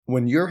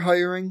When you're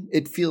hiring,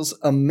 it feels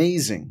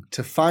amazing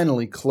to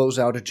finally close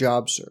out a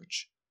job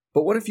search.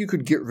 But what if you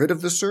could get rid of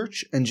the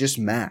search and just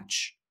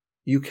match?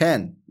 You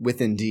can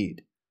with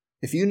Indeed.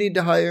 If you need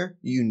to hire,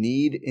 you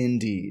need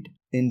Indeed.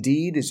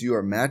 Indeed is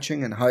your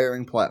matching and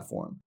hiring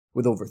platform.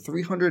 With over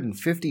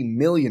 350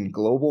 million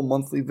global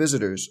monthly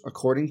visitors,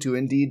 according to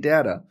Indeed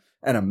data,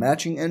 and a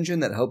matching engine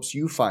that helps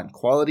you find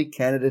quality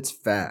candidates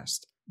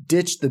fast.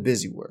 Ditch the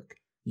busy work.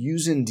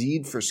 Use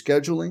Indeed for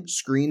scheduling,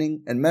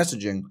 screening, and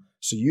messaging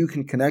so you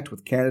can connect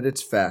with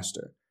candidates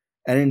faster.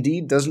 And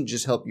Indeed doesn't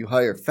just help you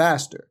hire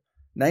faster.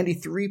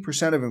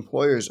 93% of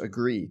employers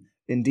agree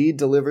Indeed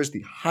delivers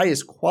the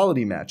highest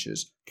quality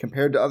matches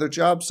compared to other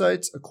job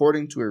sites,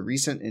 according to a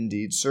recent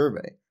Indeed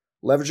survey.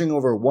 Leveraging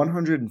over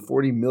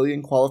 140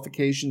 million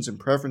qualifications and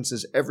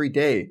preferences every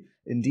day,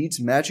 Indeed's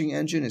matching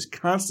engine is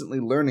constantly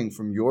learning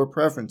from your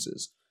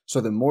preferences, so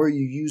the more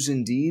you use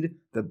Indeed,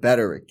 the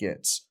better it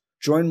gets.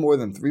 Join more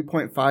than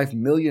 3.5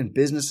 million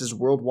businesses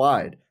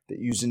worldwide that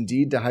use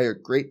Indeed to hire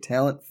great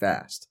talent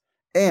fast.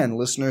 And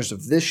listeners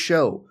of this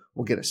show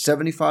will get a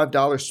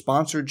 $75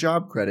 sponsored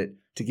job credit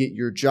to get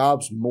your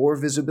jobs more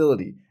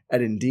visibility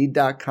at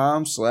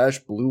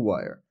Indeed.com/Blue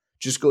Wire.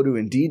 Just go to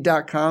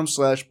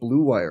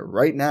Indeed.com/Blue Wire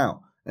right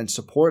now and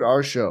support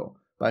our show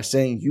by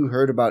saying you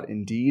heard about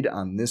Indeed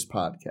on this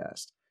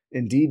podcast.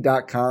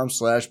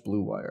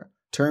 Indeed.com/Blue Wire.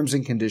 Terms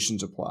and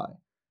conditions apply.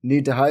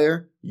 Need to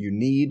hire? You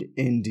need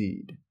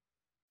Indeed.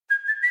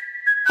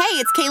 Hey,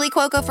 it's Kaylee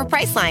Cuoco for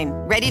Priceline.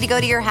 Ready to go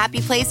to your happy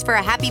place for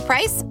a happy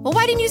price? Well,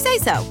 why didn't you say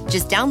so?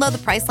 Just download the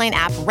Priceline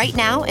app right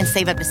now and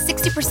save up to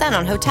 60%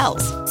 on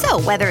hotels.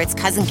 So whether it's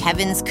Cousin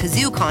Kevin's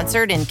Kazoo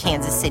Concert in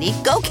Kansas City,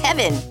 go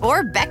Kevin,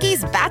 or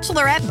Becky's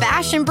Bachelorette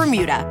Bash in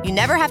Bermuda, you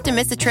never have to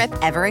miss a trip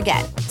ever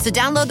again. So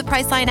download the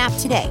Priceline app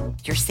today.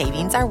 Your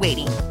savings are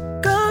waiting.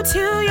 Go to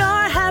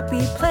your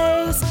happy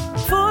place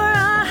for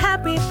a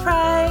happy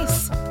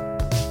price.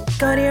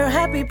 Go to your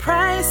happy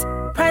price,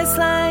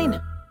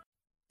 Priceline.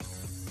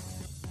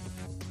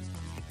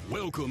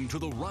 Welcome to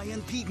the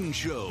Ryan Pedon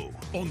Show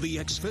on the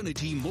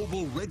Xfinity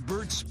Mobile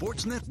Redbird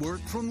Sports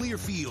Network from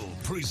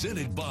Learfield.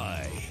 Presented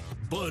by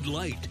Bud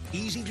Light.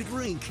 Easy to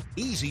drink,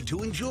 easy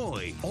to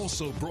enjoy.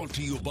 Also brought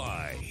to you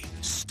by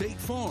State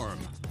Farm.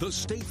 The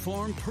State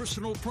Farm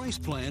Personal Price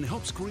Plan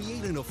helps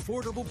create an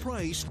affordable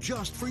price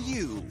just for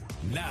you.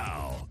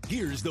 Now,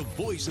 here's the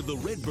voice of the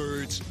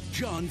Redbirds,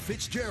 John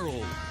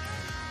Fitzgerald.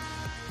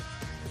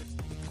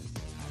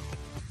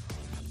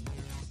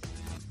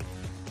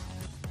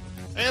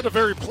 And a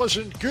very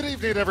pleasant good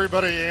evening,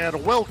 everybody,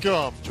 and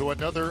welcome to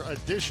another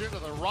edition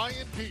of the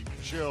Ryan Pedon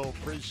Show,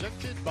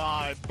 presented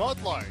by Bud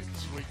Light.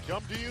 We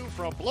come to you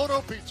from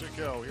Blono Pizza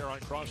Co. here on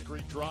Cross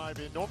Creek Drive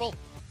in Normal.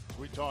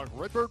 We talk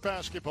Redbird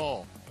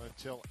basketball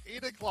until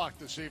 8 o'clock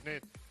this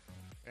evening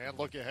and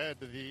look ahead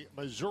to the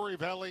Missouri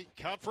Valley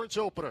Conference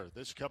opener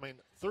this coming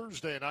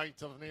Thursday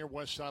night on the near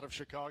west side of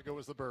Chicago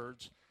as the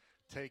Birds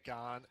take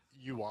on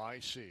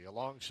UIC.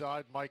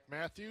 Alongside Mike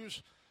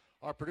Matthews,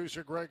 our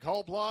producer Greg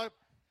Hallblad,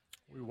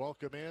 we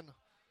welcome in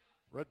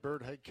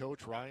Redbird head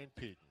coach Ryan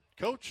Pedon.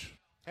 Coach,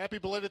 happy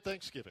belated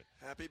Thanksgiving.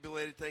 Happy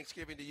belated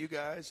Thanksgiving to you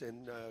guys,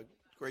 and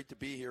great to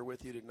be here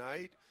with you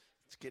tonight.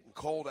 It's getting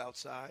cold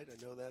outside. I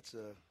know that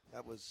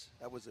was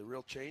a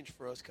real change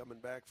for us coming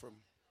back from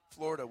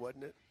Florida,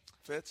 wasn't it,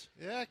 Fitz?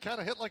 Yeah, it kind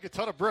of hit like a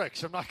ton of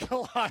bricks. I'm not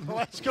going to lie. The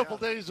last couple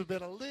days have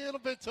been a little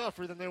bit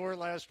tougher than they were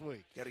last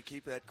week. Got to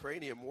keep that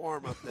cranium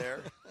warm up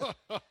there.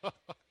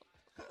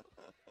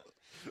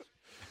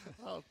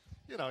 Well,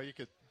 you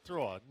could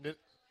throw a knit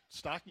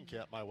stocking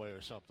cap my way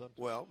or something.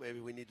 Well, maybe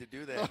we need to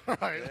do that. All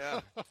right.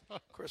 Yeah.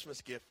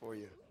 Christmas gift for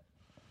you.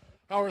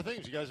 How are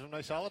things? You guys have a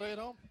nice holiday at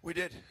home? We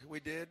did. We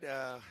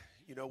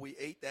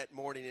ate that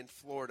morning in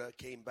Florida,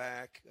 came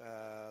back,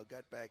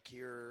 got back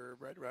here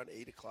right around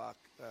 8 o'clock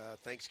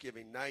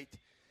Thanksgiving night,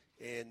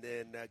 and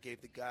then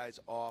gave the guys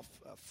off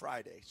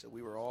Friday. So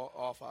we were all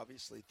off,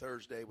 obviously,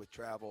 Thursday with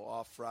travel,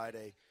 off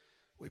Friday.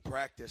 We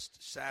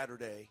practiced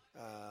Saturday.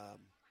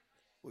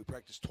 We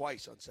practiced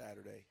twice on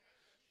Saturday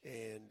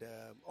and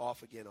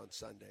off again on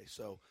Sunday.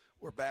 So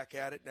we're back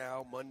at it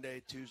now,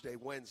 Monday, Tuesday,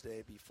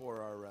 Wednesday,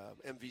 before our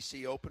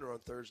MVC opener on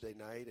Thursday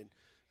night. And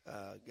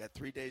got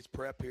 3 days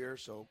prep here,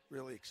 so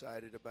really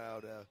excited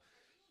about,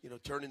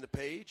 turning the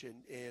page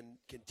and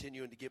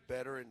continuing to get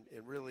better and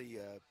really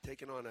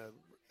taking on a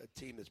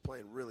team that's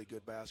playing really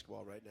good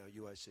basketball right now,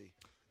 UIC.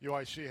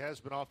 UIC has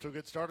been off to a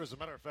good start. As a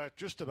matter of fact,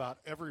 just about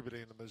everybody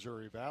in the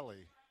Missouri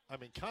Valley, I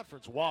mean,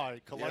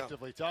 conference-wide,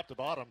 collectively, top to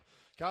bottom,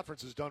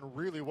 conference has done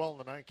really well in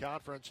the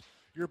non-conference.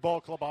 Your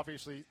ball club,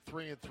 obviously,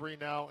 3-3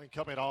 now and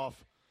coming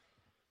off,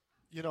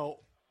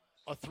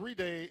 a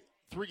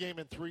three-game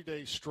and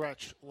 3-day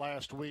stretch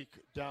last week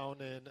down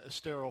in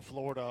Estero,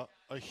 Florida.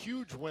 A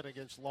huge win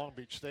against Long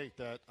Beach State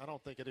that I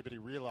don't think anybody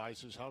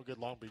realizes how good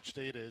Long Beach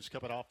State is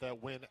coming off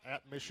that win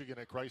at Michigan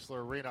at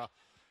Chrysler Arena.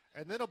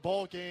 And then a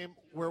ball game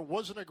where it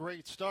wasn't a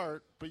great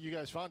start, but you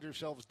guys found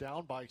yourselves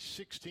down by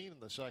 16 in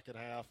the second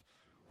half.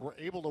 Were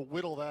able to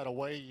whittle that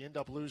away. You end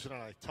up losing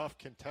on a tough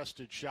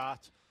contested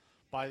shot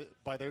by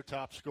their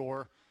top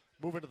scorer.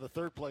 Moving to the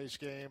third place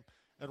game.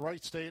 and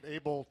Wright State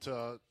able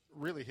to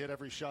really hit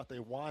every shot they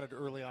wanted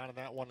early on in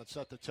that one and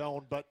set the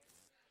tone. But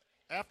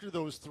after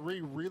those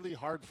 3 really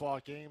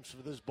hard-fought games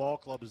for this ball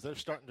club, as they're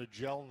starting to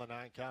gel in the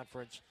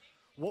non-conference,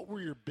 what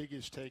were your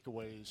biggest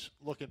takeaways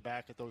looking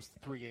back at those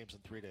 3 games in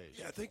 3 days?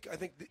 Yeah, I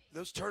think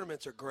those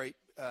tournaments are great,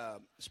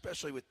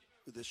 especially with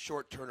the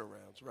short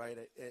turnarounds, right?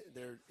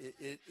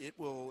 It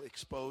will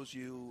expose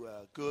you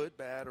good,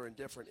 bad, or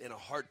indifferent in a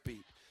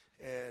heartbeat.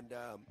 And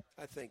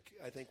I think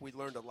we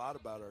learned a lot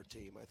about our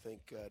team. I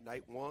think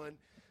night one,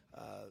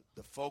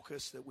 the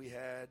focus that we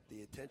had,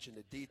 the attention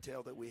to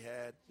detail that we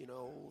had.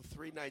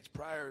 3 nights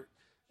prior,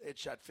 it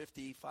shot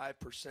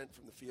 55%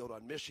 from the field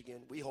on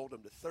Michigan. We hold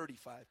them to 35%,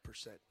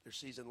 their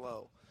season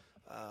low.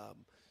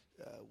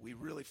 We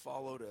really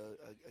followed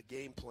a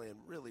game plan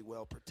really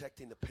well,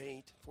 protecting the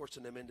paint,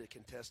 forcing them into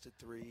contested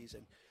threes,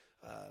 and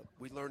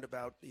we learned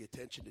about the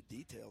attention to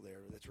detail there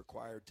that's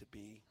required to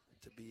be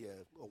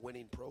a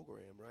winning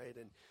program, right?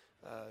 And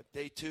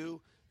day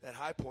 2, that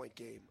High Point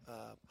game.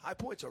 High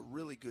Point's a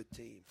really good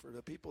team. For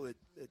the people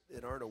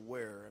that aren't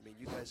aware, I mean,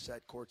 you guys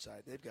sat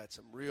courtside. They've got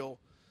some real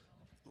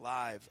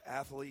live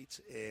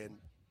athletes, and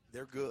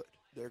they're good.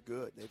 They're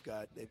good.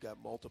 They've got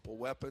multiple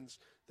weapons.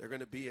 They're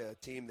going to be a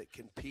team that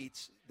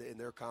competes in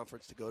their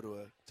conference to go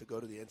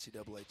to the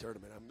NCAA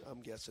tournament.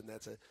 I'm guessing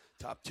that's a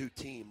top 2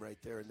 team right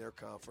there in their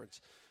conference.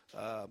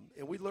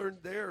 And we learned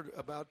there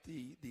about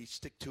the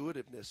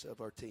stick-to-itiveness of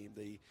our team,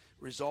 the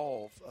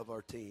resolve of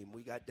our team.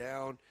 We got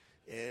down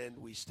and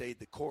we stayed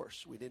the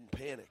course. We didn't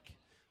panic.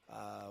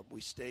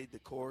 We stayed the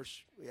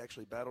course. We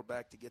actually battled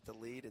back to get the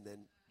lead, and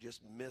then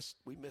just missed.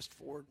 We missed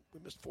 4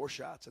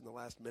 shots in the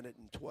last minute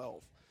and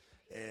 12.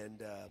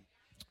 And,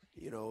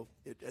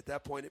 at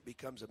that point it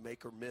becomes a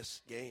make or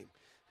miss game.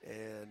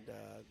 And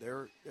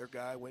their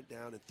guy went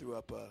down and threw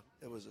up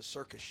it was a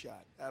circus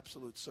shot,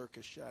 absolute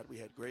circus shot. We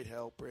had great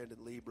help. Brandon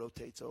Lee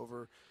rotates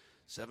over,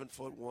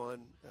 7'1",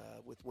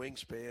 with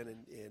wingspan,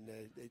 and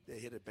they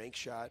hit a bank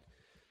shot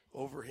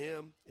over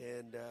him,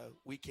 and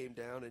we came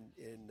down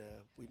and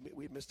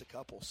we missed a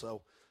couple.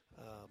 So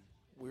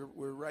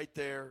we're right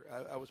there.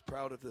 I was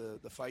proud of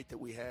the fight that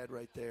we had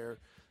right there.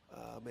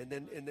 And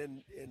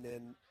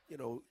then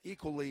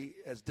equally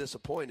as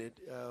disappointed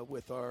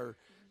with our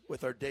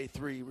day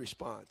 3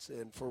 response.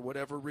 And for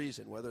whatever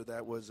reason, whether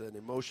that was an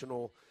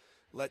emotional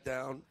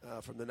letdown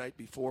from the night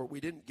before, we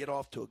didn't get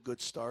off to a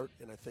good start.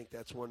 And I think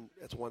that's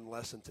one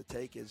lesson to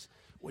take is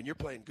when you're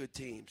playing good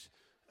teams,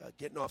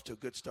 getting off to a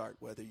good start,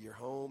 whether you're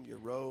home, you're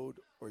road,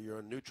 or you're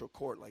on neutral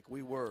court like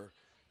we were,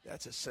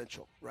 that's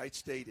essential. Wright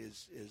State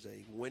is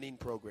a winning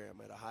program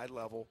at a high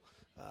level.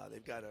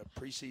 They've got a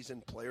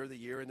preseason player of the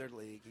year in their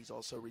league. He's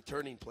also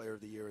returning player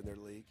of the year in their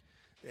league.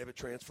 They have a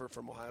transfer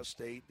from Ohio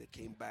State that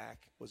came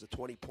back, was a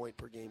 20-point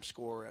per game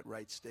scorer at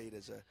Wright State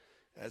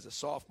as a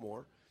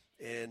sophomore,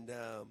 and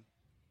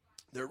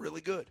they're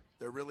really good.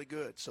 They're really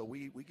good. So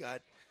we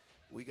got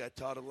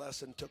taught a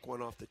lesson, took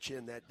one off the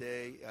chin that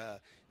day.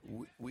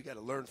 We got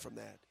to learn from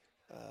that.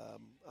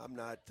 I'm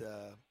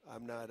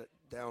not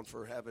down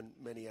for having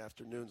many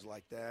afternoons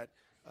like that.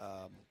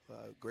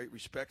 Great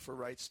respect for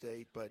Wright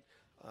State, but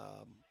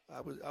I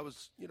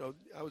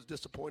was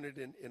disappointed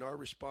in our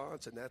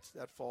response, and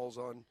that falls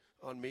on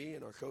me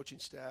and our coaching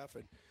staff,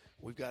 and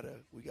we got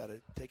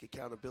to take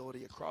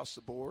accountability across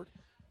the board,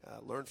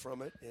 learn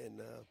from it,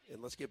 and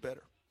let's get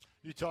better.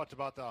 You talked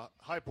about the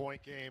High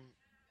Point game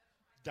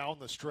down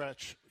the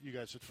stretch. You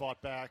guys had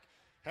fought back,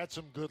 had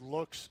some good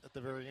looks at the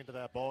very end of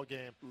that ball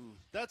game.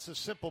 That's a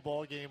simple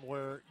ball game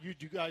where you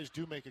guys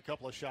do make a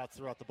couple of shots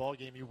throughout the ball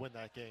game. You win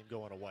that game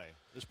going away.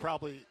 Is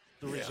probably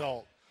the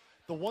result.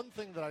 The one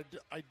thing that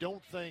I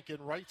don't think, and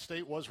Wright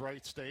State was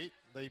Wright State,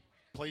 they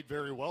played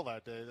very well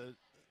that day.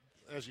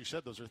 As you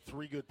said, those are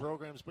 3 good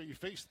programs, but you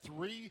faced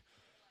 3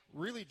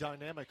 really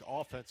dynamic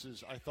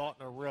offenses, I thought,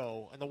 in a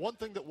row. And the one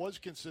thing that was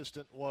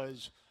consistent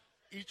was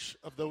each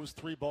of those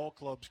 3 ball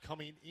clubs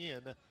coming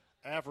in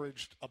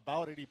averaged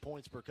about 80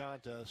 points per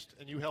contest,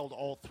 and you held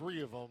all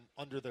 3 of them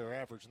under their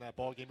average in that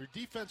ball game. Your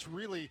defense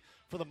really,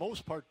 for the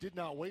most part, did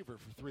not waver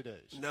for 3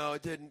 days. No,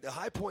 it didn't. The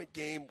High Point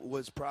game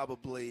was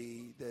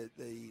probably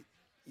the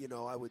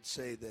I would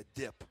say the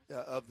dip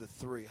of the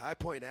 3. High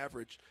Point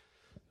averaged,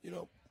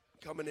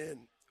 coming in,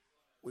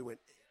 we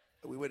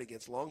went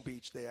against Long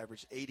Beach. They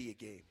averaged 80 a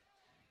game.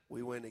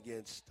 We went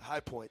against High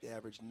Point. They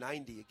averaged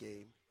 90 a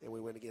game, and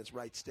we went against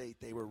Wright State.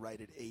 They were right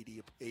at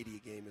 80 a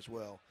game as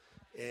well.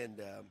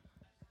 And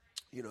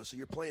so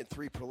you're playing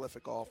 3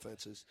 prolific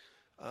offenses.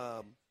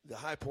 The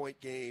High Point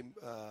game,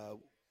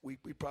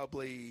 we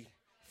probably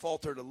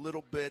faltered a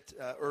little bit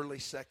early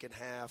second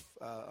half,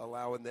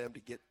 allowing them to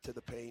get to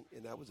the paint,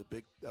 and that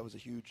was a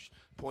huge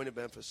point of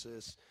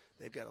emphasis.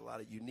 They've got a lot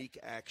of unique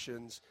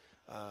actions,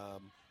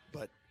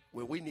 but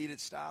when we needed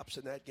stops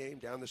in that game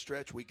down the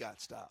stretch, we got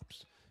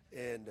stops.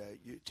 And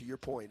to your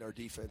point, our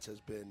defense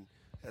has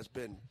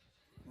been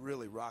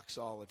really rock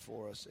solid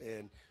for us,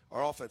 and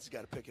our offense has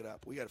got to pick it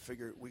up. We got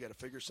to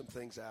figure some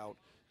things out.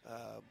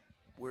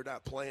 We're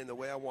not playing the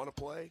way I want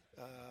to play.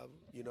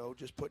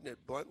 Just putting it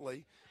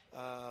bluntly,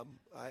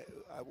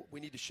 we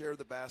need to share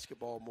the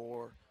basketball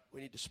more.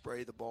 We need to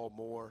spray the ball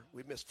more.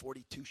 We missed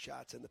 42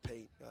 shots in the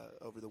paint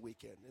over the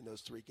weekend in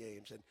those 3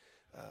 games. And,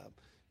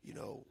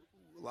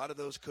 a lot of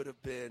those could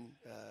have been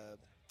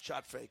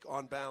shot fake,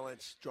 on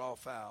balance, draw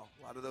foul.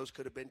 A lot of those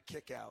could have been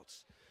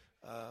kickouts.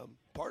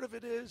 Part of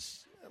it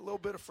is a little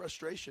bit of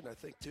frustration, I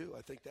think, too.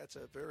 I think that's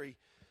a very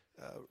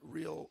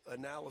real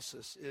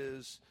analysis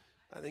is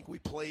I think we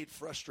played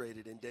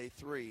frustrated in day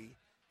 3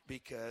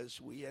 because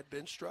we had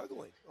been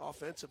struggling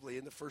offensively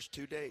in the first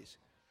 2 days.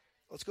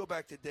 Let's go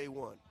back to day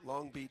 1,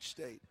 Long Beach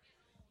State.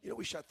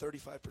 We shot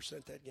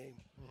 35% that game.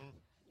 Mm-hmm.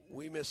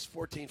 We missed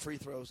 14 free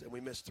throws, and we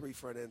missed 3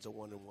 front ends of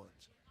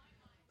 1-and-1s.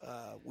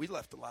 We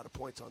left a lot of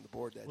points on the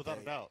board that Without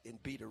day a doubt.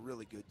 and beat a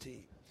really good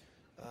team.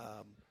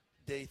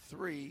 Day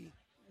 3,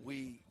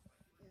 we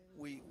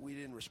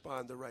didn't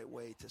respond the right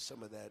way to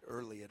some of that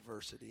early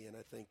adversity, and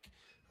I think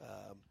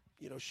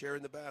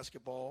sharing the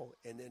basketball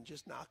and then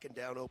just knocking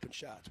down open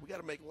shots. We got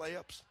to make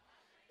layups,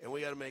 and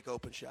we got to make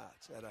open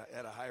shots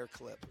at a higher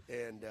clip,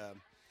 and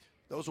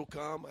those will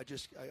come.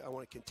 I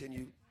want to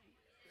continue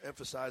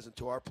emphasizing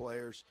to our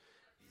players,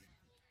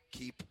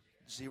 keep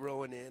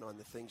zeroing in on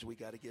the things we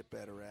got to get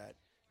better at.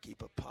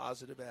 Keep a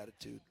positive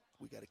attitude.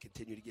 We got to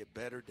continue to get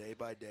better day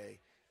by day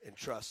and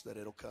trust that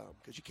it'll come.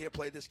 Because you can't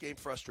play this game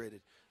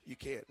frustrated. You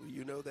can't.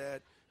 You know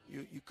that.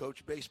 You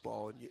coach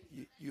baseball, and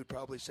you'd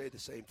probably say the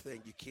same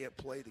thing. You can't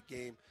play the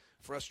game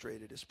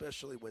frustrated,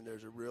 especially when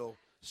there's a real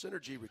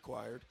synergy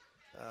required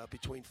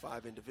between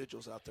 5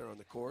 individuals out there on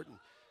the court. And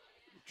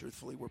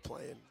truthfully, we're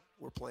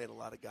playing a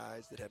lot of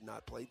guys that have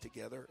not played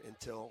together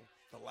until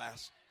the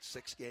last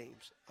 6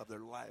 games of their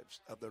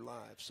lives.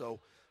 So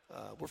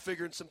we're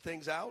figuring some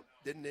things out.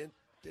 Didn't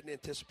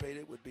anticipate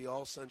it would be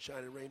all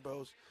sunshine and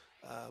rainbows.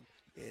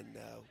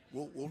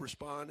 We'll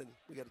respond, and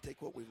we got to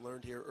take what we've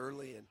learned here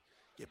early and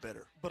get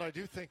better. But I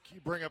do think you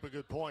bring up a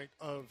good point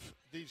of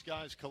these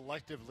guys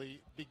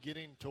collectively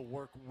beginning to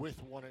work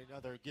with one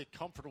another, get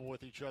comfortable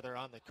with each other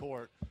on the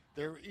court.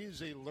 There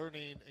is a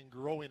learning and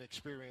growing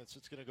experience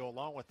that's going to go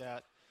along with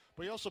that.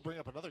 But you also bring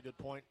up another good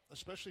point,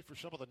 especially for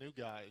some of the new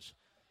guys.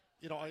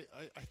 I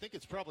think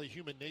it's probably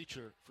human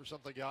nature for some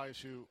of the guys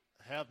who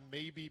have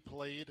maybe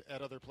played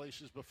at other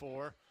places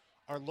before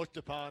are looked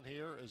upon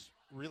here as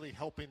really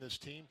helping this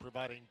team,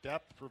 providing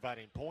depth,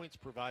 providing points,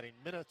 providing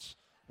minutes,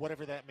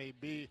 whatever that may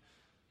be.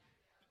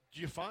 Do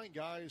you find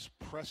guys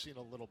pressing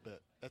a little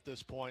bit at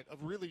this point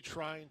of really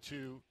trying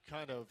to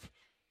kind of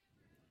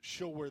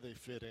show where they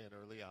fit in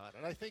early on?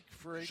 And I think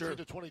for 18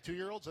 to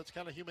 22-year-olds, that's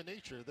kind of human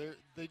nature.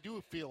 They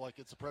do feel like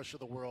it's the pressure of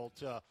the world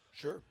to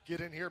get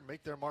in here and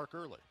make their mark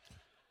early.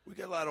 We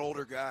got a lot of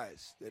older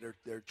guys that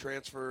they're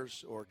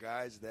transfers or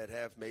guys that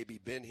have maybe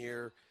been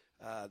here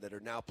that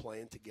are now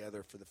playing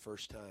together for the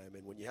first time.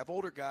 And when you have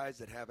older guys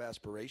that have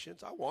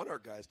aspirations, I want our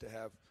guys to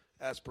have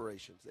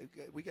aspirations.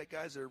 We got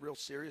guys that are real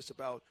serious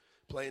about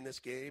playing this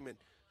game, and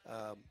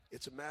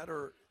it's a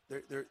matter.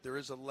 There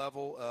is a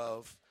level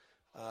of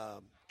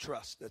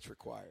trust that's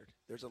required.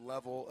 There's a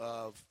level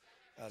of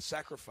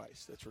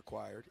sacrifice that's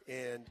required,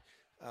 and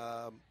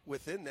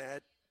within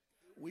that,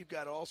 we've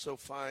got to also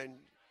find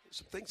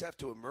some things have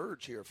to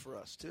emerge here for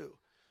us too.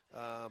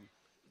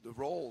 The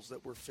roles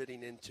that we're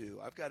fitting into,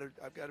 I've got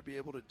to be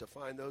able to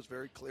define those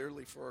very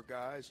clearly for our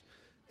guys,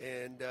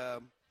 and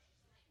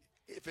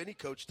if any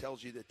coach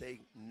tells you that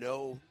they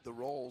know the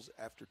roles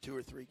after 2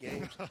 or 3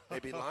 games,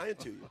 they'd be lying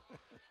to you,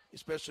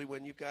 especially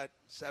when you've got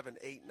 7,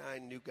 8,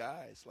 9 new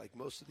guys like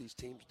most of these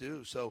teams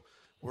do. So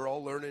we're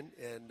all learning,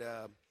 and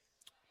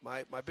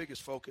my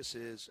biggest focus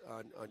is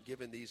on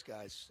giving these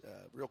guys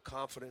real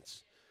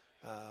confidence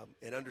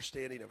and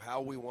understanding of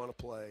how we want to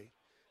play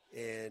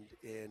and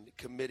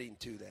committing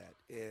to that.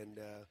 And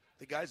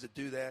the guys that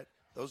do that,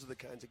 those are the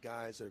kinds of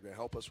guys that are going to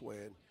help us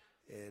win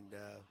and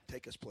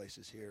take us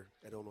places here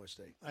at Illinois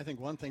State. I think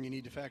one thing you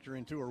need to factor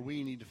in, too, or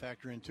we need to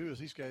factor in, too, is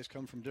these guys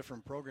come from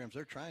different programs.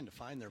 They're trying to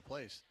find their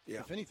place. Yeah.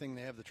 If anything,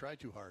 they have the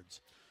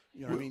try-too-hards.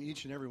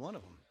 Each and every one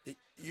of them.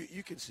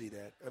 You can see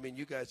that. I mean,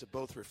 you guys have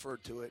both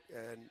referred to it,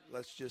 and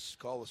let's just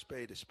call a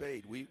spade a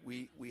spade.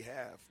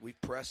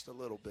 We've pressed a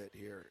little bit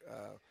here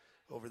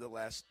over the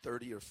last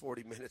 30 or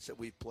 40 minutes that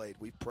we've played.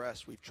 We've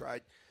pressed. We've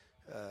tried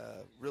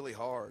really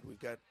hard. We've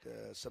got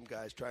some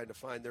guys trying to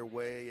find their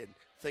way and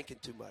thinking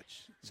too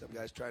much. Some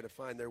guys trying to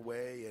find their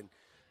way and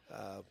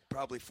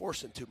probably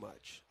forcing too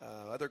much.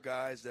 Other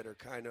guys that are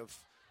kind of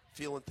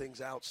feeling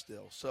things out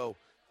still. So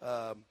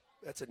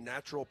that's a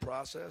natural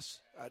process.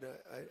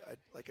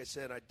 Like I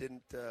said, I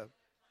didn't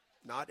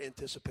not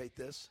anticipate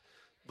this,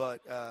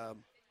 but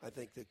I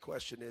think the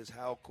question is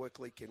how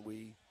quickly can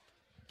we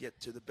get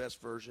to the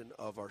best version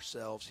of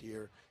ourselves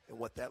here and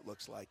what that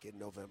looks like in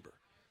November.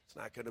 It's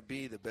not going to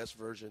be the best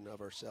version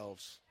of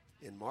ourselves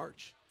in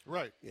March.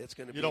 Right. It's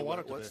going to be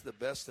what's the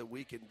best that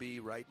we can be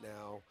right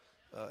now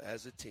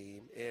as a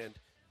team. And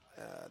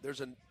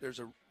there's an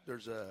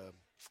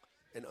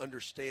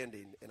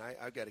understanding, and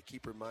I've got to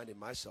keep reminding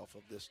myself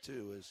of this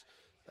too, is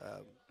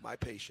my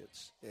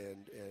patience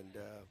and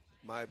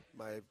my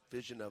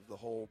vision of the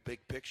whole big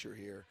picture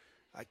here.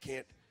 I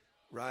can't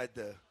ride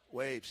the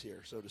waves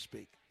here, so to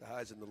speak, the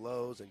highs and the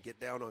lows, and get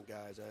down on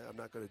guys. I'm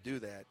not going to do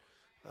that.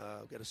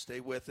 I've got to stay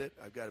with it.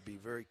 I've got to be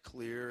very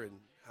clear in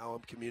how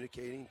I'm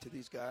communicating to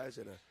these guys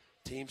in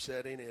a team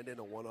setting and in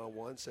a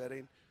one-on-one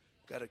setting.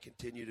 Got to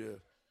continue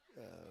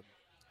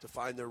to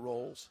find their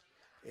roles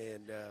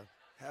and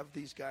have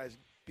these guys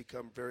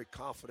become very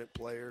confident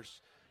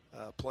players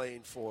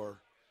playing for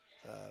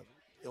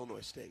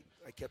Illinois State.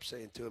 I kept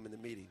saying to him in the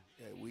meeting,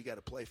 we got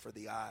to play for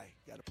the I.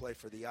 Got to play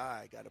for the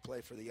I. Got to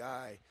play for the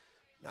I.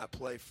 Not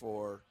play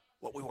for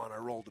what we want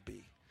our role to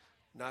be.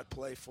 Not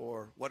play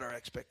for what our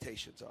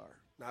expectations are.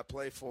 Not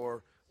play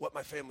for what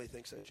my family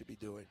thinks I should be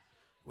doing.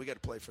 We got to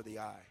play for the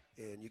I.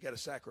 And you got to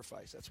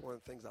sacrifice. That's one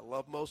of the things I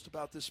love most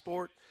about this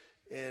sport.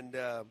 And,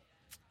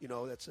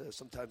 that's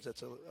sometimes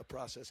that's a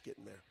process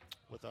getting there.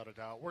 Without a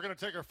doubt. We're going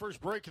to take our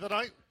first break of the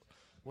night.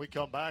 When we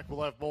come back,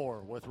 we'll have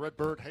more with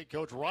Redbird head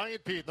coach Ryan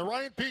Pedon. The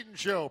Ryan Pedon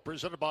Show,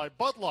 presented by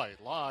Bud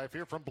Light, live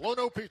here from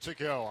Blono Pizza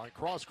Co. on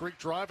Cross Creek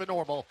Drive in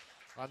Normal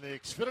on the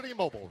Xfinity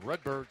Mobile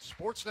Redbird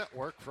Sports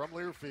Network from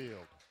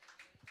Learfield.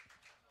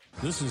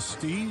 This is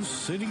Steve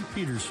City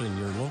Peterson,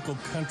 your local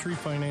country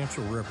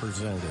financial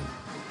representative.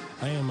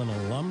 I am an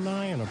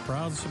alumni and a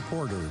proud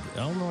supporter of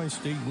Illinois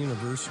State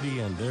University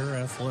and their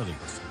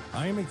athletics.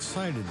 I am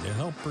excited to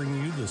help bring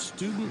you the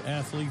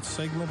student-athlete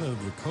segment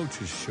of the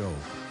Coaches Show.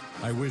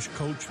 I wish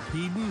Coach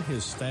Pedon,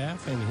 his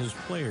staff, and his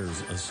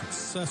players a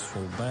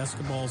successful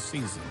basketball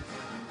season.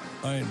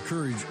 I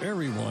encourage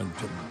everyone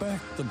to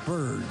back the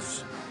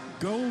Birds.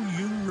 Go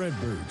you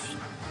Redbirds!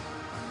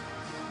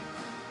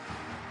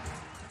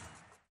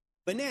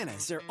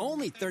 Bananas are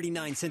only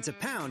 39 cents a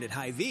pound at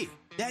Hy-Vee.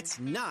 That's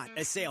not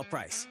a sale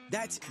price.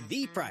 That's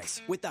the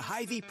price with the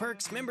Hy-Vee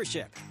Perks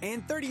membership.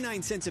 And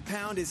 39 cents a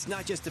pound is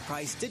not just the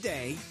price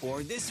today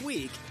or this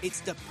week. It's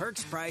the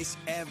Perks price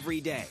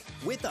every day.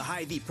 With the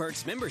Hy-Vee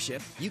Perks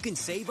membership, you can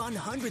save on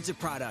hundreds of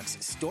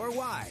products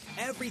store-wide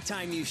every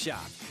time you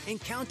shop. And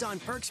count on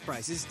Perks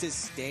prices to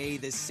stay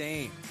the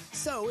same.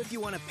 So if you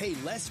want to pay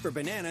less for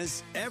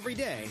bananas every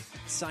day,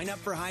 sign up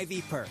for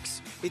Hy-Vee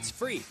Perks. It's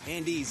free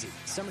and easy.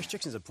 Some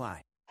restrictions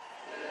apply.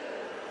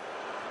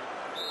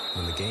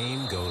 When the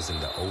game goes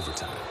into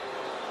overtime.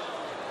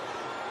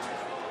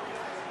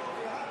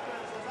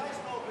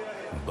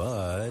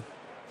 But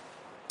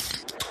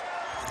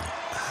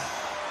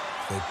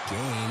the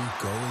game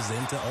goes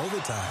into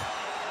overtime.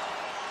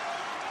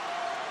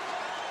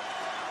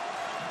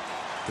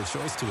 The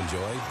choice to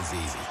enjoy is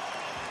easy.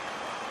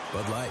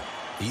 Bud Light,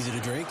 easy to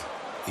drink,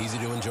 easy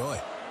to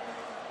enjoy.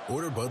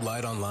 Order Bud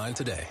Light online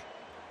today.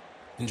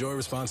 Enjoy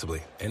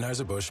responsibly.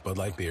 Anheuser-Busch Bud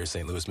Light Beer,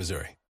 St. Louis,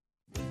 Missouri.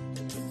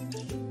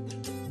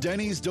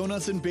 Denny's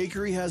Donuts and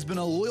Bakery has been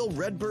a loyal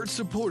Redbird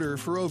supporter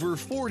for over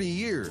 40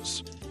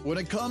 years. When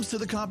it comes to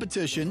the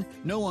competition,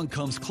 no one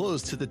comes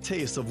close to the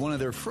taste of one of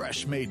their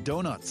fresh-made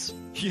donuts.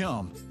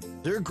 Yum!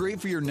 They're great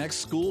for your next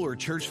school or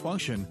church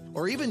function,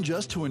 or even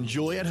just to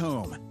enjoy at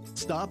home.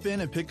 Stop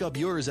in and pick up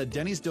yours at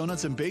Denny's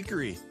Donuts and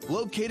Bakery,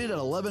 located at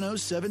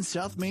 1107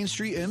 South Main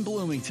Street in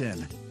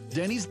Bloomington.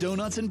 Denny's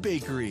Donuts and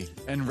Bakery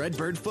and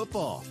Redbird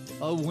football,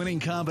 a winning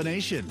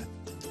combination.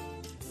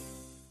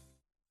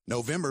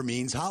 November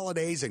means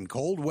holidays and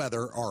cold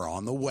weather are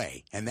on the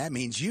way, and that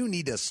means you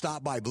need to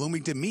stop by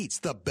Bloomington Meats,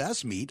 the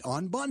best meat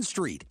on Bunn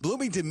Street.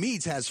 Bloomington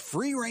Meats has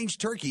free-range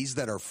turkeys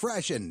that are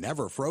fresh and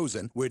never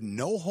frozen with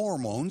no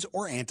hormones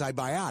or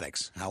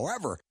antibiotics.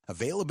 However,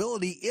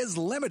 availability is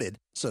limited,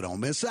 so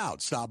don't miss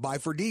out. Stop by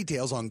for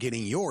details on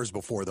getting yours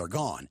before they're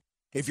gone.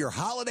 If your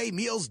holiday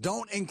meals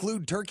don't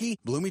include turkey,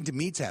 Bloomington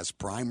Meats has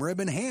prime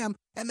rib and ham,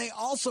 and they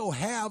also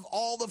have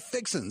all the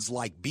fixins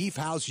like Beef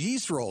House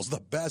yeast rolls, the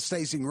best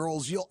tasting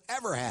rolls you'll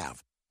ever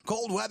have.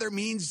 Cold weather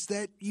means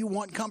that you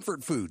want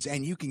comfort foods,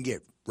 and you can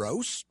get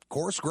roast,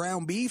 coarse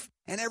ground beef,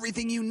 and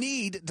everything you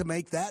need to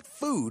make that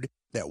food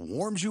that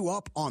warms you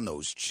up on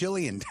those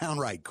chilly and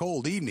downright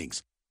cold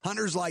evenings.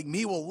 Hunters like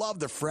me will love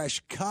the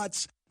fresh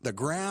cuts, the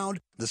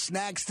ground, the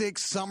snack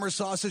sticks, summer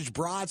sausage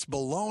brats,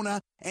 bologna,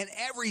 and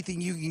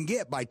everything you can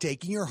get by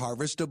taking your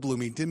harvest to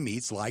Bloomington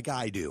Meats like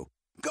I do.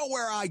 Go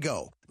where I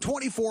go.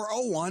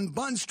 2401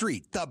 Bunn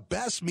Street. The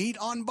best meat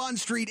on Bunn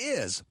Street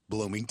is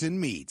Bloomington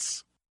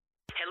Meats.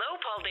 Hello,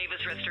 Paul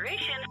Davis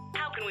Restoration.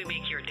 How can we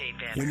make your day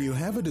better? When you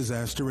have a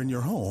disaster in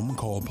your home,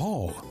 call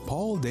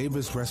Paul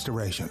Davis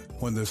Restoration.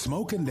 When the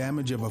smoke and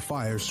damage of a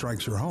fire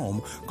strikes your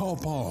home, call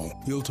Paul.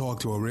 You'll talk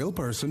to a real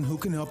person who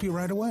can help you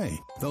right away.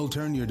 They'll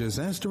turn your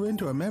disaster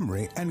into a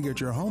memory and get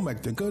your home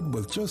back to good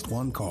with just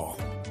one call.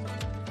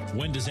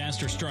 When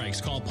disaster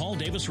strikes, call Paul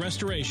Davis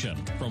Restoration.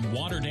 From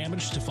water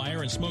damage to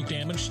fire and smoke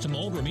damage to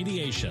mold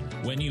remediation.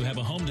 When you have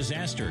a home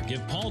disaster,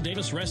 give Paul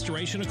Davis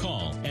Restoration a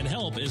call, and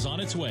help is on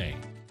its way.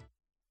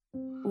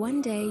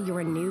 One day,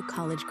 you're a new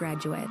college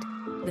graduate.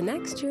 The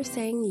next, you're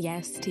saying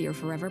yes to your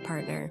forever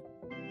partner.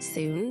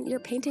 Soon, you're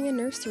painting a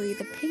nursery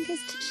the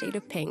pinkest shade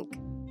of pink.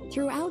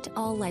 Throughout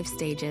all life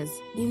stages,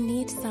 you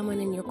need someone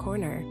in your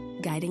corner,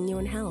 guiding you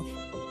in health.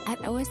 At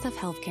OSF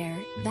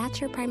Healthcare, that's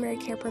your primary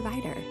care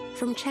provider.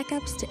 From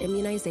checkups to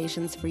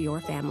immunizations for your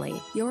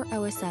family, your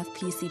OSF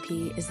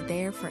PCP is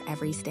there for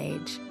every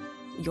stage.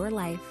 Your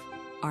life,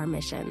 our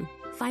mission.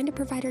 Find a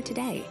provider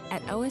today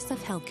at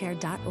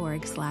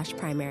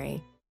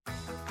osfhealthcare.org/primary.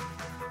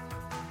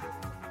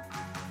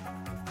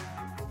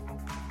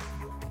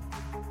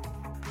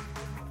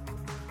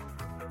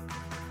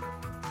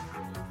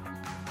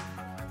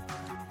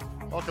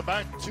 Welcome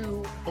back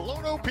to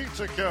Blono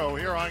Pizza Co.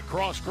 here on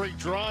Cross Creek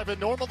Drive in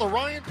Normal. The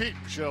Ryan Pedon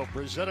Show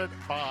presented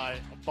by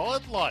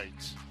Bud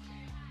Light.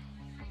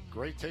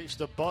 Great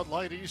taste of Bud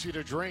Light, easy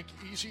to drink,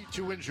 easy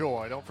to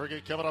enjoy. Don't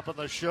forget, coming up on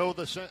the show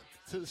this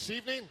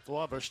evening, we'll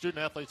have our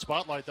Student Athlete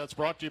Spotlight. That's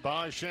brought to you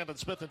by Shannon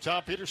Smith and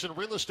Tom Peterson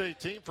Real Estate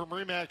Team from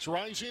RE/MAX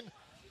Rising,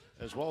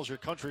 as well as your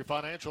country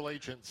financial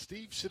agent,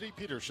 Steve City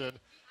Peterson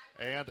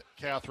and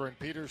Catherine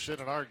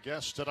Peterson. And our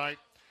guest tonight,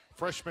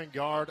 freshman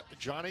guard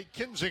Johnny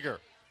Kinzinger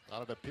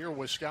out of De Pere,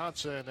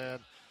 Wisconsin, and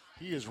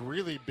he has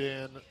really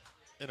been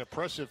an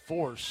impressive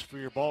force for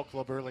your ball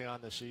club early on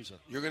this season.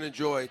 You're going to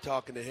enjoy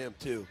talking to him,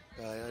 too.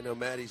 I know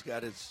Maddie's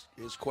got his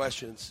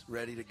questions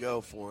ready to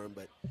go for him,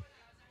 but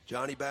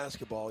Johnny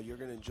basketball, you're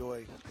going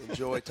to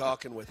enjoy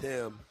talking with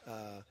him.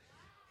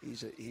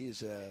 He's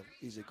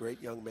a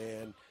great young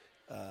man.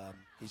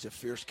 He's a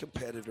fierce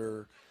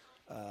competitor.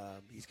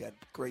 He's got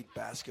great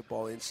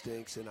basketball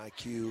instincts and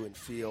IQ and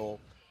feel,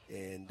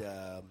 and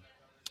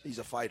he's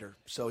a fighter.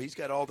 So he's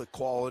got all the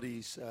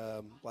qualities,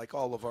 like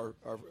all of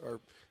our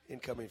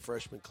incoming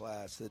freshman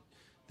class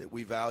that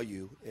we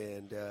value.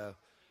 And,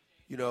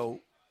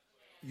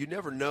 you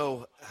never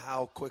know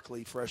how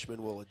quickly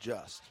freshmen will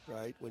adjust,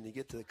 right? When you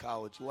get to the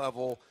college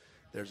level,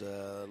 there's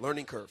a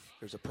learning curve.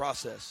 There's a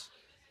process.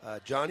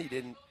 Johnny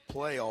didn't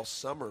play all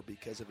summer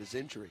because of his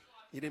injury.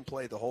 He didn't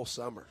play the whole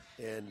summer.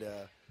 And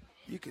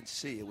you can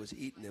see it was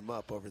eating him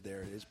up over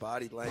there. His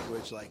body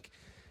language, like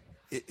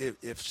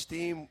if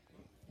steam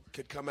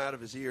could come out of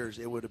his ears,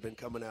 it would have been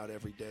coming out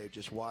every day.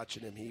 Just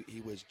watching him,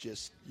 he was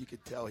just, you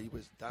could tell he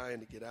was dying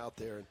to get out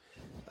there.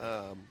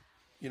 And,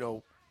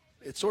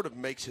 it sort of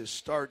makes his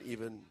start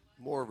even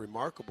more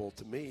remarkable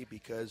to me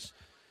because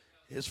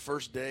his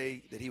first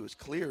day that he was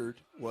cleared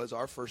was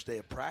our first day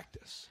of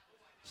practice.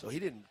 So he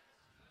didn't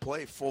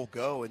play full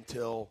go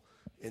until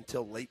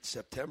late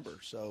September.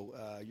 So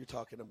you're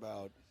talking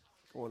about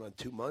going on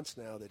 2 months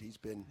now that he's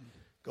been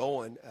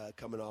going,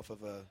 coming off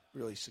of a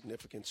really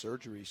significant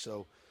surgery.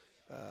 So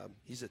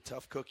he's a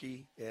tough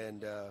cookie,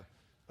 and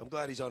I'm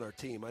glad he's on our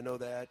team. I know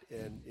that,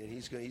 and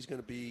he's going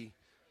to be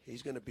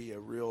a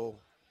real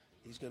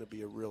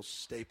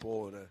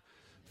staple and a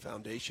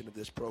foundation of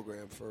this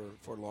program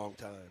for a long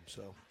time.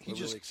 So we're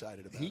really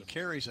excited about him. He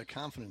carries a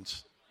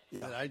confidence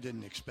that I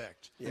didn't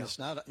expect. Yeah. And it's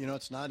not,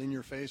 it's not in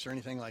your face or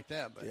anything like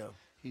that, but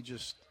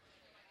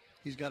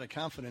he's got a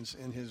confidence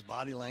in his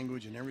body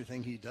language and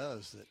everything he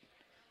does that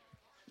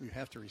you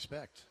have to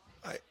respect.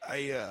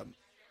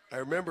 I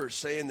remember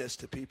saying this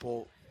to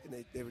people,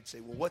 and they would say,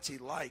 well, what's he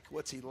like?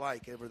 What's he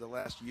like over the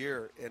last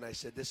year? And I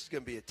said, this is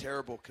going to be a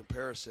terrible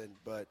comparison,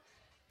 but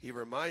he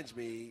reminds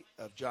me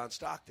of John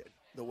Stockton,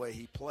 the way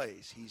he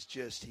plays. He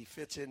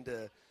fits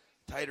into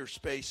tighter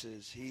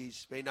spaces.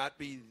 May not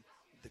be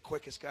the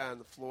quickest guy on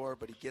the floor,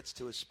 but he gets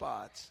to his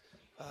spots.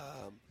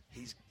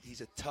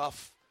 He's a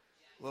tough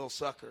little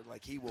sucker.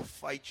 Like, he will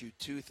fight you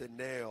tooth and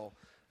nail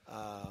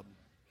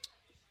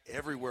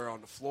everywhere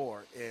on the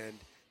floor, and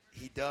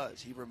he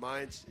does.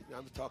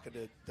 I'm talking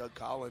to Doug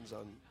Collins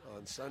on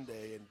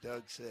Sunday, and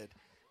Doug said,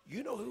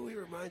 you know who he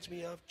reminds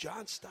me of?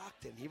 John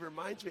Stockton. He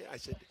reminds me. I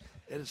said,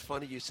 it is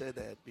funny you said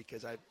that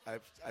because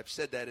I've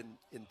said that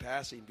in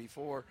passing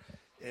before,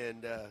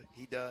 and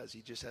he does.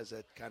 He just has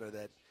that kind of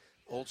that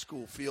old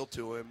school feel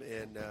to him,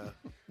 and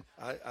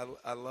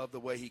I love the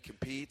way he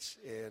competes,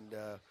 and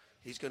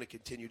he's going to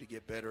continue to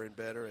get better and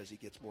better as he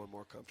gets more and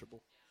more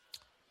comfortable.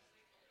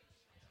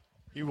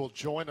 He will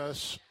join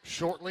us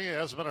shortly,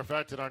 as a matter of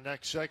fact, in our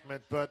next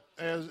segment. But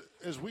as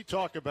we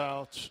talk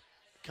about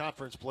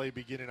conference play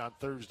beginning on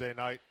Thursday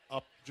night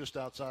up just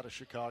outside of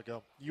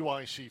Chicago,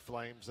 UIC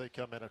Flames, they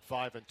come in at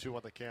 5-2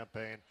 on the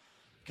campaign,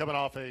 coming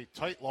off a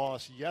tight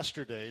loss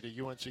yesterday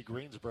to UNC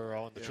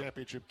Greensboro in the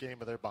championship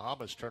game of their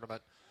Bahamas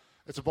tournament.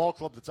 It's a ball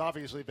club that's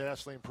obviously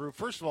vastly improved.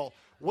 First of all,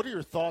 what are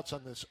your thoughts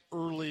on this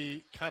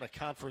early kind of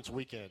conference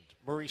weekend?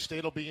 Murray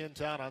State will be in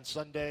town on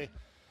Sunday.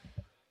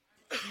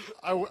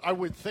 I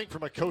would think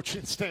from a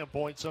coaching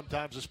standpoint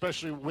sometimes,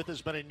 especially with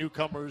as many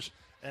newcomers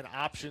and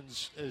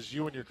options as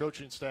you and your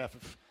coaching staff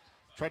have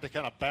tried to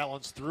kind of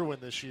balance through in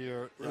this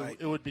year, right,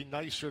 it would be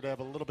nicer to have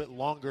a little bit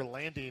longer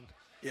landing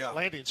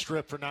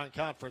strip for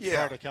non-conference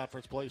prior to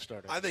conference play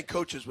starting. I think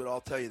coaches would all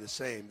tell you the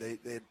same.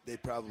 They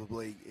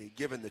probably,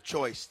 given the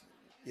choice,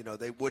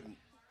 they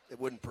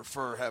wouldn't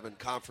prefer having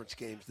conference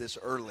games this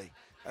early.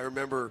 I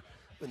remember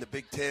when the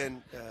Big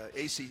Ten,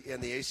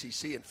 and the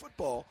ACC in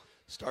football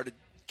started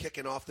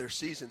kicking off their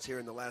seasons here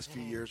in the last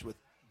few years with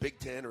Big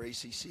Ten or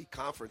ACC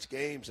conference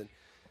games, and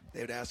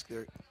they would ask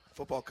their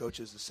football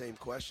coaches the same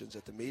questions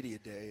at the media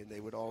day, and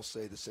they would all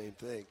say the same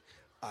thing: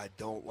 I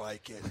don't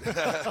like it.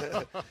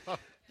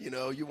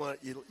 You want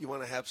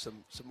to have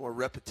some more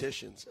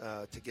repetitions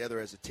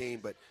together as a team,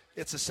 but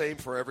it's the same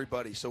for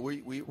everybody. So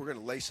we're going to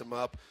lace them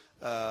up,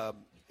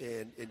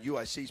 and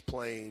UIC's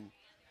playing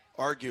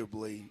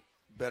arguably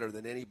better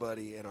than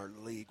anybody in our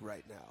league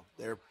right now.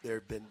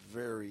 They've been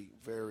very,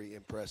 very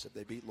impressive.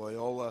 They beat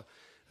Loyola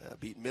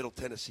beat Middle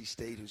Tennessee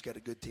State, who's got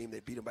a good team. They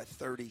beat them by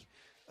 30.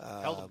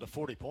 Held them to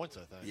 40 points,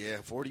 I think. Yeah,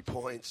 40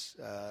 points.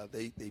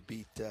 They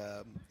beat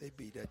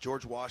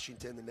George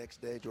Washington the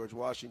next day. George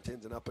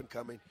Washington's an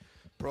up-and-coming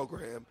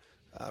program,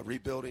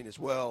 rebuilding as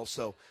well.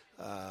 So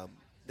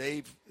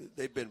they've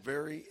been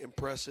very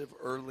impressive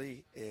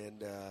early,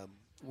 and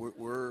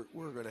we're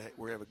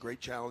gonna have a great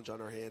challenge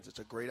on our hands. It's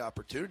a great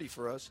opportunity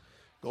for us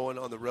going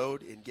on the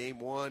road in game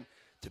one.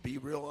 To be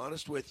real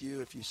honest with you,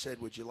 if you said,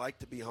 would you like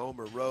to be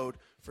home or road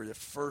for the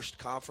first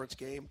conference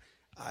game,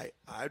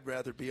 I'd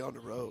rather be on the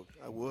road.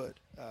 I would.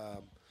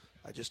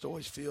 I just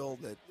always feel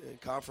that in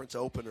conference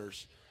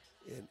openers,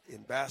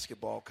 in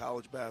basketball,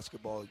 college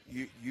basketball,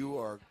 you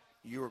are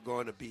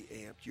going to be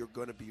amped. You're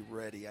going to be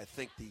ready. I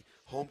think the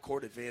home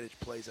court advantage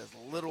plays as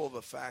little of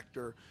a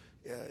factor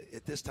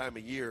at this time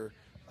of year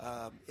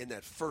in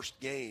that first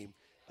game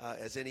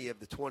as any of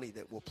the 20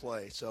 that will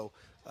play. So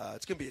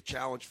it's going to be a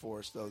challenge for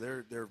us, though.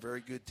 They're a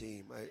very good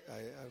team.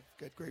 I've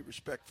got great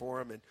respect for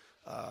them, and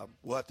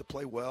we'll have to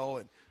play well.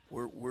 And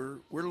we're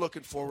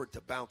looking forward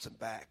to bouncing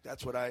back.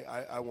 That's what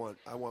I want.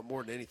 I want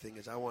more than anything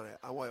is I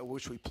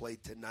wish we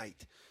played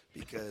tonight,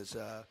 because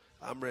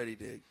I'm ready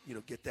to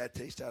get that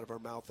taste out of our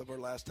mouth of our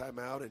last time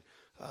out, and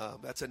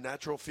that's a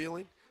natural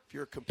feeling. If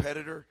you're a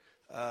competitor,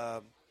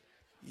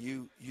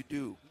 you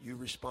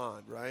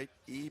respond, right?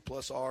 E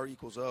plus R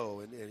equals O,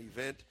 and an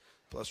event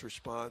plus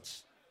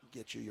response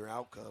gets you your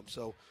outcome.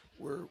 So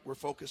we're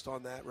focused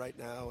on that right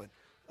now, and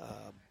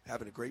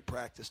having a great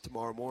practice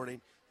tomorrow morning.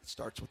 It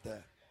starts with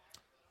that.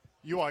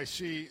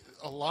 UIC,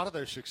 a lot of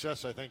their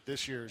success, I think,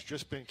 this year has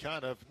just been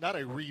kind of not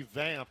a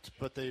revamped,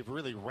 but they've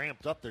really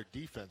ramped up their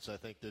defense, I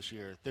think, this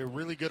year. They're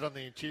really good on the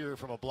interior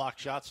from a block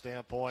shot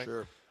standpoint,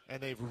 sure.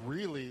 And they've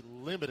really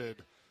limited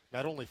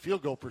not only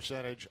field goal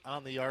percentage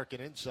on the arc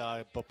and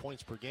inside, but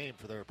points per game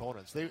for their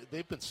opponents.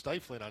 They've been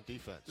stifling on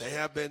defense. They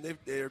have been.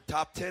 They're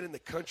top 10 in the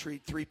country,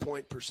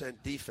 3-point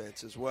percent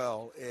defense as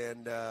well.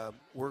 And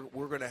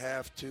we're going to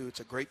have to.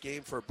 It's a great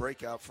game for a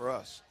breakout for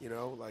us.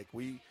 Like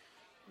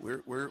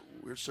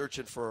we're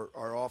searching for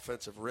our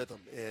offensive rhythm,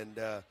 and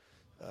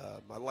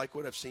I like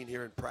what I've seen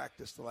here in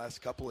practice the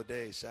last couple of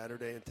days,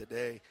 Saturday and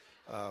today.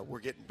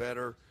 We're getting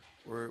better.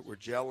 We're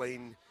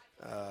gelling.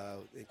 I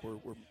think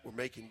we're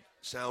making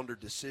sounder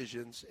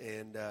decisions,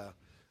 and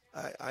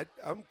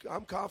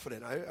I'm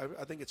confident.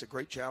 I think it's a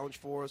great challenge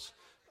for us,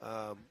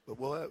 but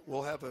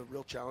we'll have a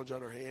real challenge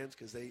on our hands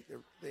because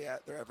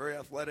they're very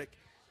athletic.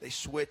 They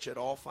switch at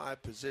all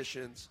 5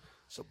 positions,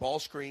 so ball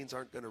screens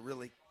aren't going to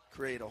really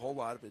create a whole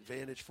lot of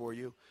advantage for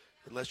you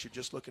unless you're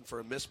just looking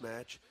for a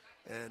mismatch.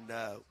 And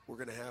we're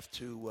going to have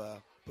to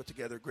put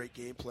together a great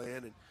game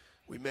plan. And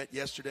we met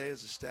yesterday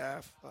as a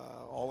staff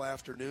all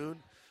afternoon.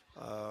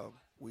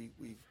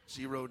 We've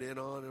zeroed in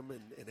on them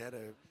and had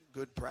a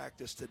good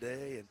practice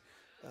today.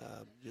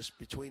 And just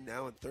between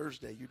now and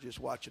Thursday, you're just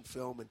watching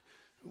film and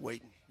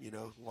waiting,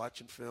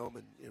 watching film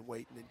and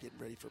waiting and getting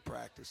ready for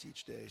practice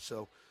each day.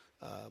 So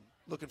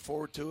looking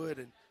forward to it,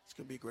 and it's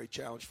going to be a great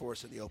challenge for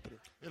us in the opener.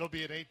 It'll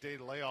be an 8-day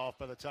layoff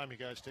by the time you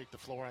guys take the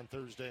floor on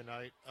Thursday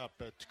night up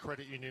at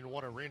Credit Union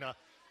 1 Arena.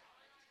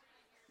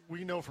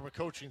 We know from a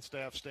coaching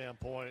staff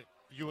standpoint,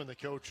 you and the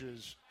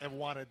coaches have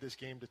wanted this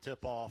game to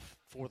tip off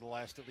for the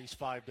last at least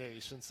 5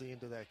 days since the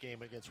end of that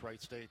game against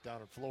Wright State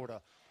down in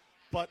Florida.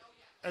 But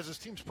as this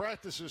team's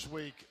practice this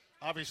week,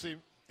 obviously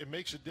it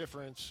makes a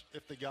difference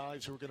if the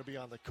guys who are going to be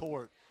on the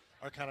court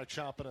are kind of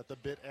chomping at the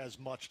bit as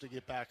much to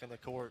get back on the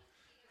court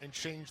and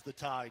change the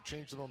tide,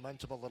 change the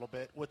momentum a little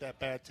bit with that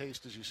bad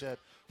taste, as you said,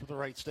 from the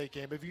Wright State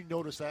game. Have you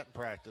noticed that in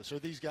practice? Are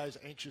these guys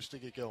anxious to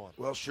get going?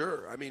 Well,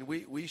 sure. I mean,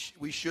 we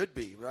should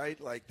be, right?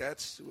 Like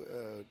that's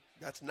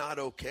not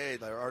okay.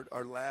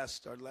 Our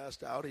last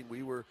outing,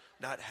 we were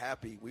not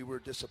happy. We were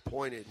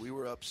disappointed. We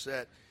were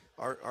upset.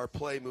 Our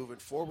play moving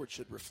forward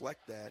should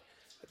reflect that.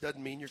 It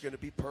doesn't mean you're going to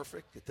be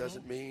perfect. It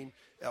doesn't mean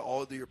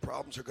all of your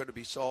problems are going to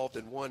be solved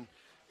in one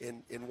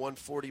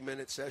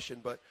 40-minute session.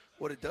 But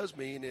what it does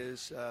mean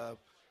is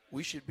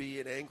we should be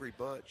an angry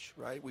bunch,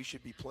 right? We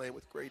should be playing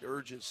with great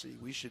urgency.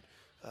 We should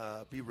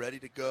be ready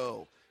to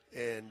go,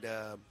 and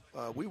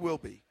we will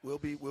be. We'll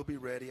be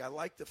ready. I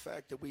like the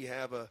fact that we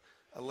have a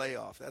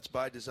layoff. That's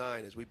by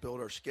design as we build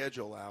our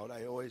schedule out.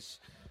 I always,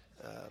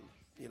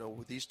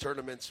 with these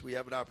tournaments, we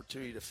have an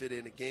opportunity to fit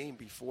in a game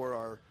before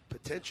our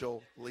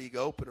potential league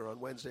opener on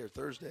Wednesday or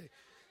Thursday.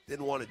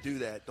 Didn't want to do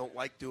that. Don't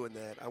like doing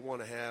that. I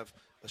want to have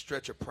a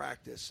stretch of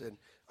practice. And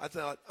I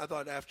thought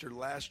after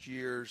last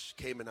year's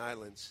Cayman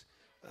Islands,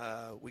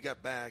 we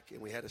got back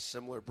and we had a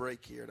similar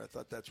break here, and I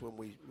thought that's when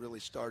we really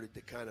started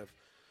to kind of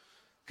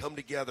come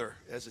together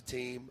as a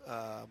team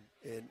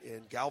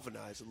and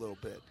galvanize a little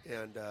bit.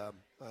 And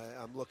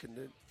I'm looking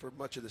for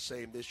much of the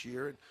same this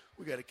year, and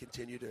we got to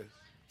continue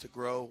to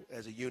grow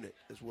as a unit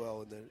as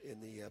well in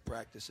the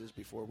practices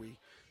before we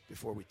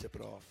tip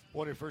it off.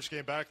 When you first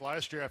came back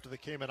last year after the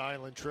Cayman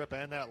Island trip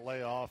and that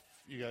layoff,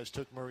 you guys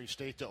took Murray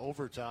State to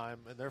overtime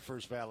in their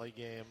first Valley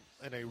game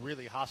in a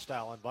really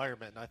hostile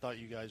environment, and I thought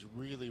you guys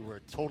really were a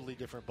totally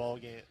different ball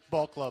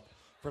club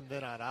from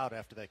then on out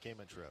after that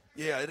Cayman trip.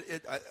 Yeah,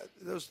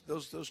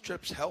 those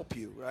trips help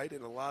you, right,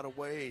 in a lot of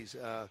ways.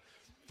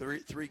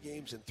 Three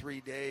games in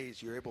 3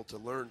 days, you're able to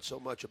learn so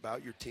much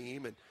about your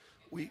team, and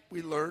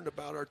we learned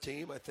about our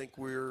team. I think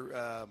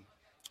we're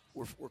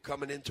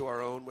coming into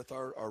our own with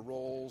our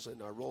roles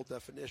and our role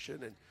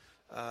definition, and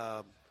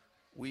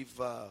we've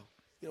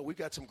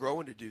got some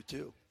growing to do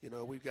too.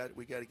 We've got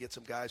to get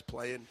some guys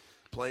playing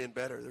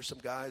better. There's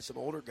some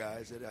older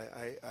guys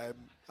that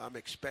I'm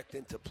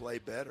expecting to play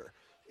better.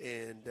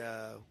 And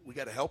we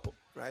got to help them,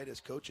 right? As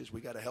coaches,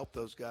 we got to help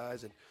those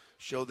guys and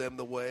show them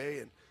the way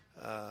and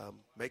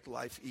make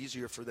life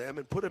easier for them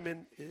and put them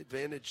in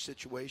advantage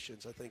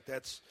situations. I think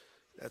that's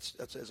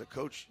as a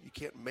coach, you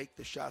can't make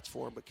the shots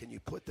for them, but can you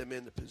put them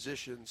in the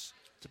positions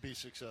to be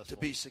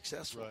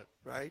successful?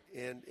 Right?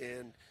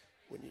 And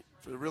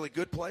for the really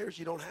good players,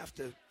 you don't have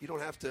to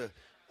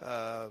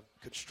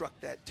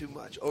construct that too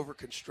much,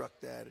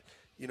 over-construct that.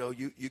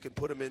 You can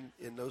put them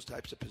in those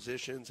types of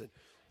positions, and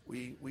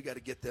we got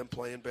to get them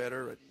playing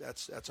better.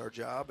 That's our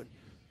job, and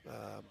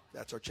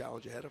that's our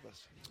challenge ahead of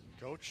us.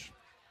 Coach,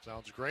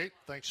 sounds great.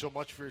 Thanks so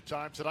much for your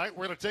time tonight.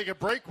 We're going to take a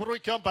break. When we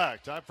come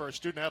back, time for our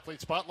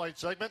student-athlete spotlight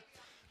segment.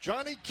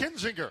 Johnny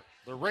Kinzinger,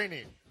 the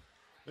reigning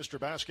Mr.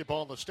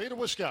 Basketball in the state of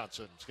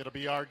Wisconsin, is going to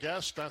be our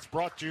guest. That's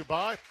brought to you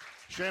by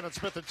Shannon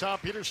Smith and Tom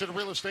Peterson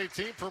Real Estate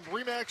Team from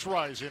RE/MAX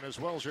Rising, as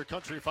well as your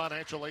country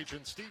financial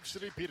agent, Steve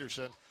City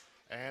Peterson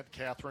and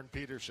Catherine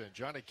Peterson.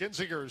 Johnny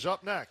Kinzinger is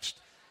up next.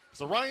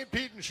 The Ryan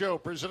Pedon Show,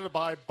 presented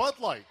by Bud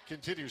Light,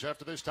 continues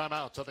after this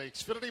timeout on the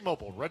Xfinity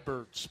Mobile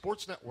Redbird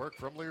Sports Network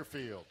from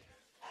Learfield.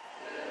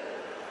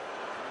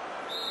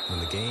 When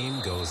the game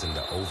goes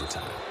into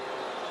overtime,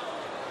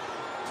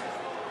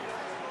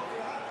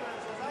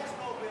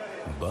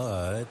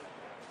 but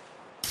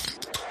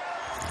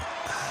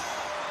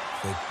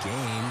the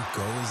game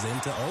goes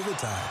into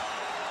overtime.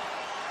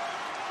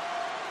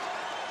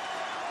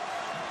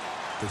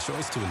 The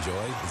choice to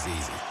enjoy is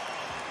easy.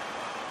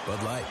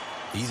 Bud Light.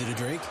 Easy to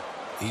drink,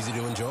 easy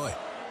to enjoy.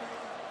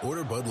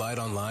 Order Bud Light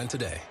online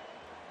today.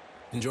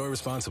 Enjoy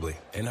responsibly.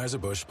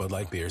 Anheuser-Busch Bud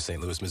Light Beer, St.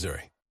 Louis,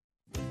 Missouri.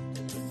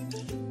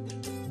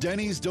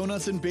 Denny's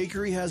Donuts and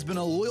Bakery has been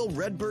a loyal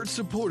Redbird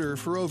supporter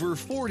for over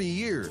 40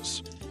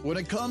 years. When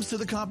it comes to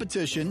the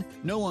competition,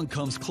 no one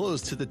comes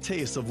close to the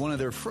taste of one of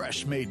their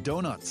fresh-made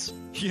donuts.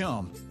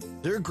 Yum!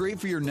 They're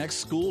great for your next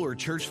school or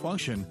church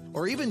function,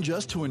 or even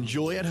just to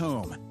enjoy at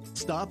home.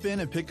 Stop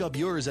in and pick up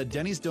yours at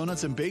Denny's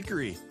Donuts and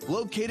Bakery,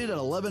 located at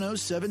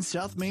 1107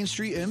 South Main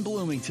Street in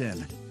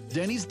Bloomington.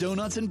 Denny's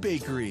Donuts and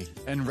Bakery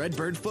and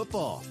Redbird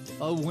football,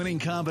 a winning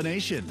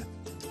combination.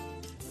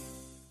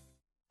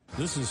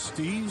 This is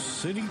Steve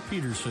City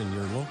Peterson,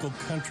 your local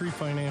country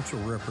financial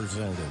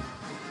representative.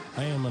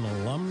 I am an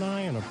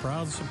alumni and a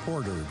proud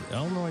supporter of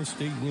Illinois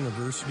State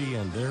University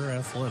and their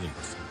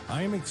athletics.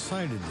 I am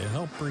excited to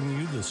help bring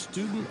you the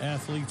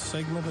student-athlete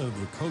segment of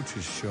the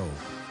Coaches Show.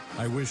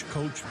 I wish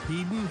Coach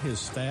Pedon, his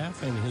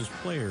staff, and his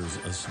players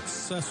a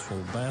successful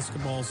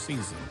basketball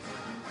season.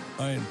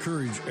 I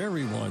encourage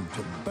everyone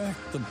to back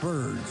the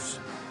Birds.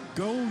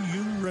 Go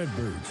you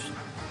Redbirds.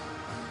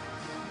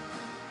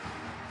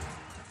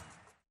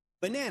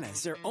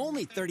 Bananas are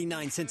only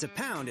 39 cents a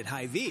pound at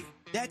Hy-Vee.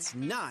 That's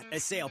not a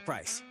sale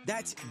price.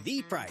 That's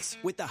the price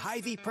with the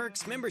Hy-Vee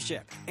Perks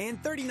membership.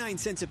 And 39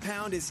 cents a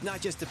pound is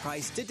not just the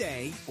price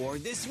today or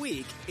this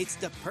week. It's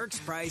the Perks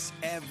price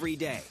every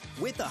day.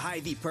 With the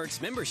Hy-Vee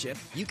Perks membership,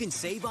 you can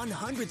save on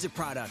hundreds of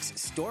products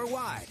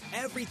store-wide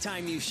every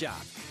time you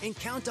shop. And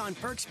count on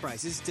Perks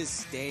prices to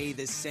stay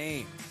the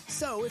same.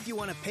 So if you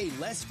want to pay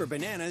less for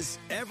bananas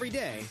every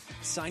day,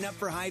 sign up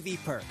for Hy-Vee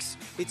Perks.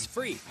 It's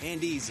free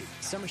and easy.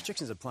 Some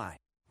restrictions apply.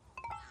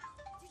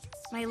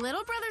 My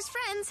little brother's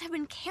friends have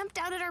been camped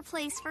out at our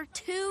place for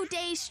 2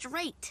 days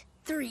straight.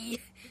 3.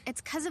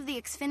 It's because of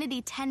the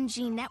Xfinity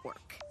 10G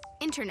network.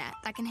 Internet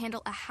that can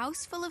handle a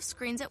house full of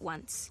screens at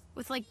once,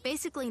 with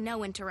basically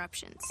no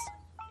interruptions.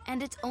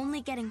 And it's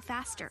only getting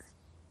faster.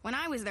 When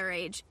I was their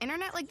age,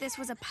 internet like this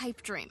was a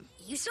pipe dream.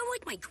 You sound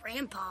like my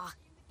grandpa.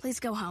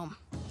 Please go home.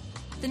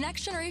 The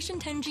next generation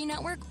 10G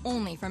network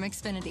only from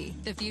Xfinity.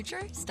 The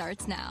future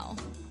starts now.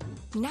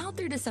 Now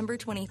through December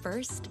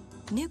 21st,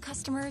 new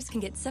customers can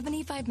get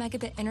 75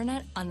 megabit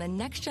internet on the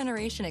next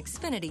generation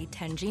Xfinity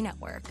 10G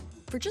network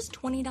for just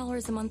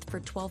 $20 a month for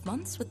 12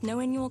 months with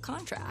no annual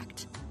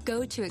contract.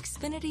 Go to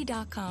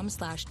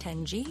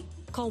Xfinity.com/10G,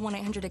 call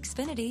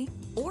 1-800-XFINITY,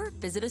 or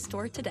visit a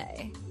store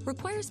today.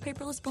 Requires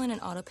paperless billing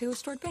and auto pay with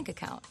stored bank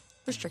account.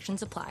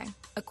 Restrictions apply.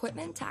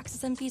 Equipment,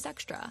 taxes, and fees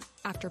extra.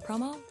 After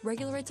promo,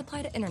 regular rates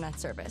apply to internet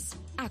service.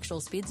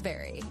 Actual speeds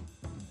vary.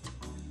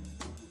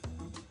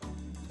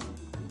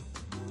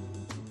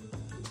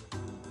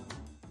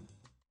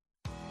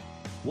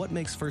 What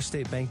makes First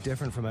State Bank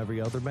different from every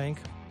other bank?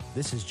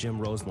 This is Jim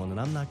Roseland, and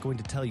I'm not going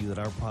to tell you that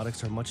our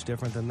products are much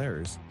different than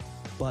theirs,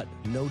 but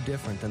no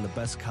different than the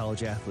best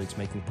college athletes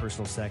making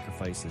personal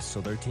sacrifices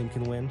so their team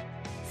can win.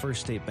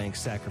 First State Bank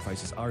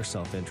sacrifices our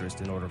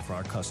self-interest in order for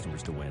our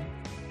customers to win.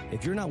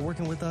 If you're not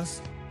working with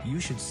us, you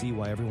should see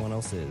why everyone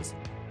else is.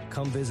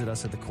 Come visit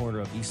us at the corner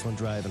of Eastland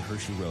Drive and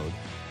Hershey Road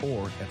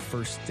or at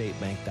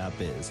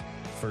firststatebank.biz.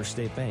 First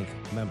State Bank,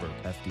 member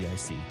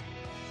FDIC.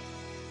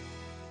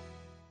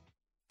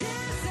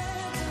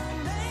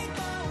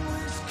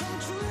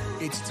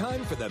 It's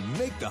time for the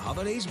Make the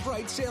Holidays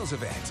Bright sales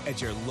event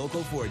at your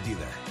local Ford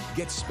dealer.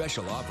 Get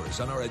special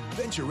offers on our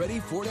adventure-ready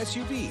Ford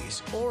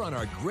SUVs or on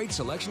our great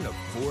selection of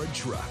Ford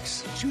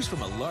trucks. Choose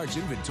from a large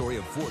inventory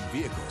of Ford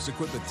vehicles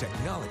equipped with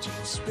technology,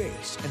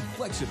 space, and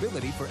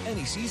flexibility for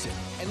any season.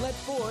 And let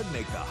Ford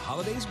make the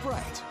holidays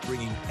bright,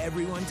 bringing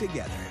everyone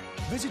together.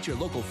 Visit your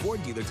local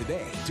Ford dealer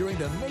today during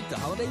the Make the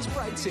Holidays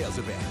Bright sales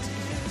event.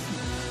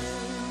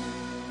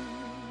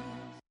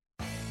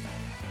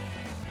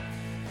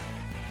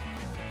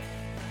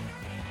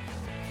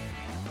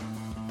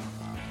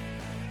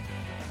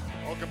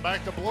 Welcome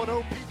back to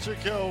Blono Pizza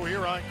Co.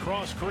 here on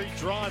Cross Creek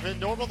Drive in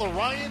Normal. The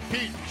Ryan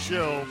Pedon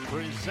Show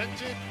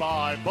presented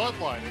by Bud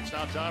Light. It's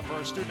now time for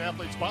our Student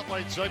Athlete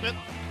Spotlight segment.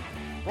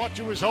 Brought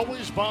to you as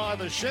always by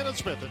the Shannon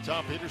Smith and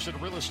Tom Peterson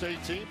Real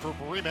Estate Team for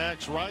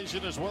Remax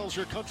Rising, as well as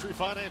your country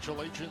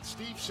financial agent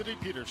Steve City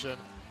Peterson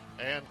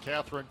and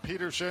Catherine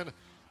Peterson.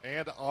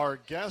 And our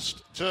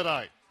guest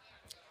tonight,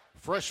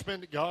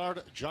 freshman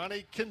guard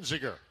Johnny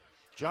Kinziger.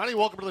 Johnny,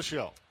 welcome to the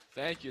show.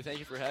 Thank you. Thank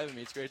you for having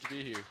me. It's great to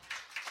be here.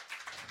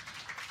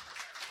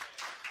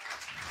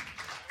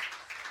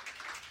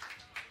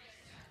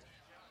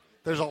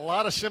 There's a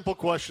lot of simple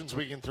questions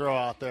we can throw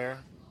out there.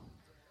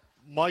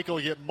 Mike will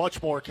get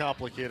much more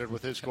complicated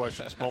with his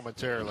questions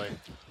momentarily.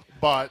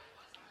 But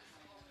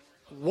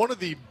one of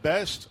the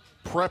best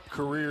prep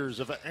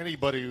careers of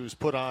anybody who's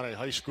put on a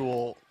high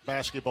school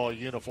basketball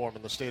uniform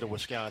in the state of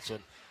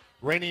Wisconsin,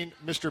 reigning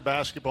Mr.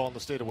 Basketball in the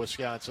state of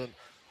Wisconsin.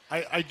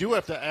 I do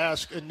have to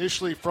ask,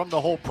 initially from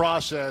the whole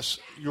process,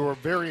 you were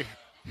very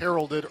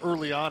heralded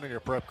early on in your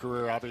prep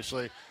career,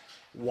 obviously.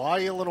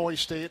 Why Illinois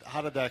State?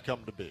 How did that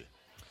come to be?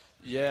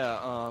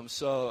 Yeah,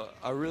 so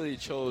I really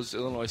chose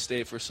Illinois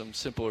State for some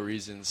simple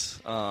reasons.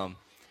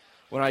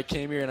 When I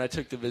came here and I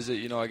took the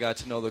visit, I got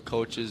to know the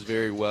coaches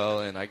very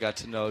well, and I got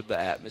to know the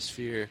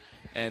atmosphere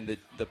and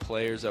the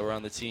players that were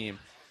on the team.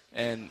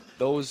 And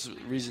those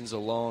reasons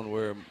alone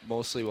were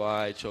mostly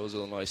why I chose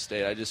Illinois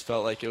State. I just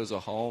felt like it was a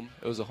home.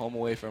 It was a home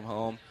away from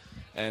home.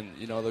 And,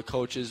 the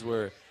coaches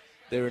were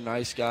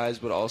nice guys,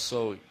 but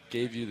also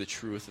gave you the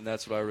truth, and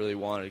that's what I really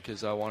wanted,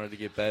 because I wanted to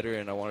get better,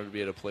 and I wanted to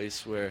be at a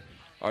place where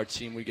our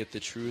team would get the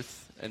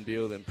truth and be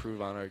able to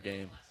improve on our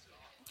game.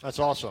 That's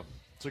awesome.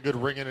 It's a good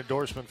ring-in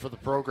endorsement for the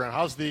program.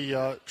 How's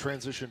the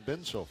transition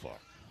been so far?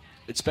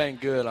 It's been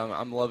good.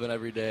 I'm loving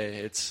every day.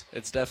 It's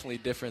definitely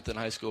different than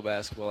high school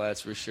basketball, that's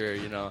for sure.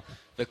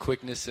 The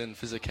quickness and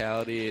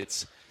physicality,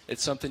 it's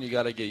something you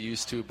got to get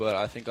used to, but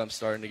I think I'm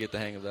starting to get the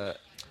hang of that.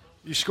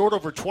 You scored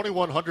over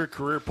 2,100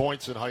 career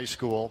points in high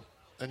school,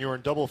 and you were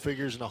in double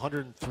figures in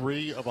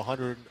 103 of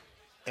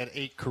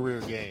 108 career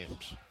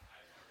games.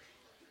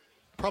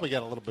 Probably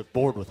got a little bit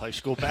bored with high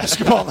school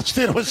basketball in the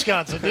state of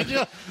Wisconsin, did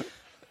you?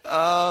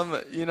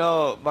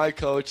 My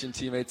coach and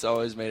teammates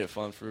always made it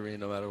fun for me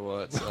no matter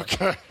what. So,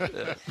 okay.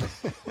 Yeah.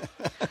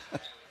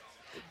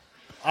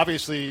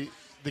 Obviously,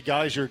 the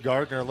guys you're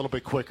guarding are a little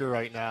bit quicker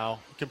right now.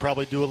 Can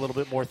probably do a little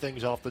bit more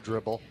things off the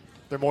dribble.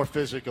 They're more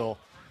physical.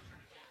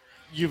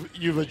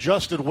 You've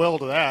adjusted well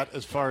to that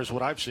as far as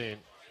what I've seen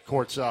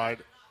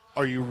courtside.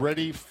 Are you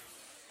ready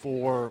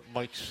for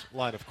Mike's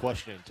line of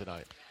questioning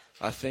tonight?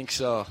 I think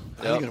so.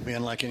 I think it'll be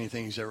unlike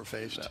anything he's ever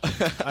faced.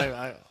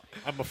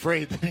 I'm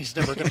afraid that he's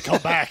never going to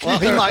come back. Well,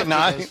 he might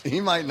not. He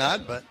might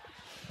not, but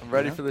I'm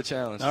ready for the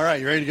challenge. All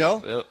right, you ready to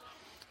go? Yep.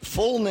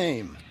 Full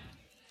name.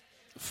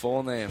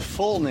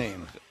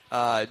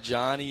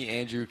 Johnny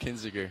Andrew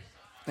Kinziger.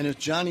 And it's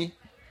Johnny.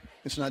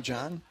 It's not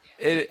John?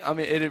 It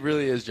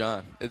really is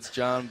John. It's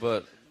John,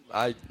 but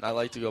I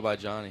like to go by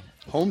Johnny.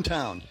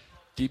 Hometown?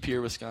 Deep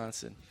Pier,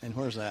 Wisconsin. And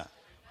where's that?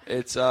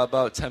 It's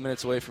about 10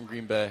 minutes away from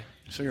Green Bay.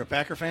 So you're a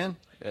Packer fan?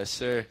 Yes,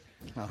 sir.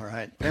 All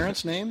right.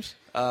 Parents' names?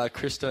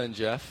 Krista and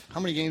Jeff. How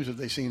many games have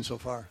they seen so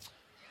far?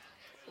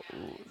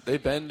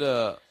 They've been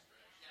to,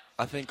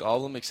 I think, all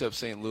of them except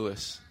St.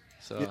 Louis.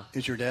 So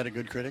Is your dad a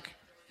good critic?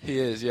 He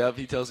is, yep.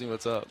 He tells me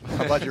what's up.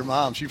 How about your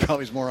mom? She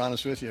probably is more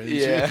honest with you.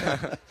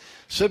 Yeah.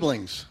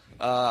 Siblings?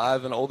 I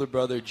have an older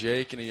brother,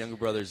 Jake, and a younger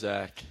brother,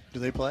 Zach.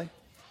 Do they play?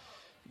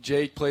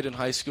 Jake played in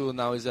high school, and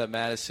now he's at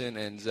Madison,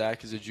 and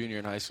Zach is a junior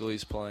in high school.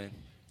 He's playing.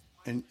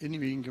 And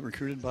didn't he get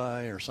recruited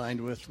by or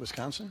signed with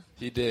Wisconsin?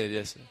 He did,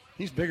 yes, sir.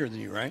 He's bigger than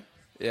you, right?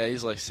 Yeah,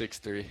 he's like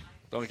 6'3".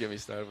 Don't get me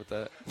started with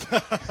that.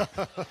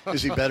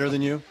 Is he better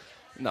than you?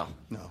 No.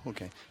 No,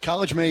 okay.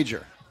 College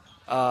major?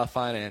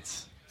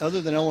 Finance.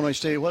 Other than Illinois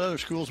State, what other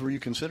schools were you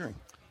considering?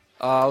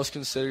 I was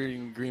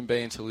considering Green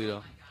Bay and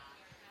Toledo.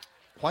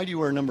 Why do you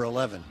wear number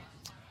 11?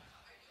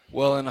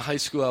 Well, in high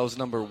school I was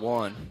number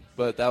 1,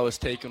 but that was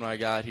taken when I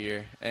got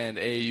here. And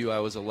AAU I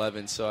was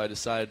 11, so I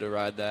decided to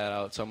ride that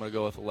out. So I'm going to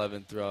go with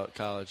 11 throughout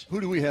college. Who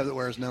do we have that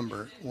wears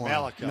number 1?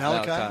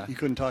 Malachi. You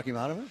couldn't talk him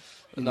out of it?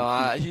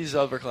 No, he's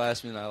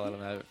upperclassman, and I let him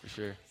have it for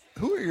sure.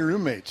 Who are your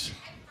roommates?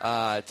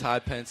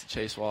 Ty Pence and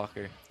Chase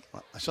Walker.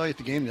 I saw you at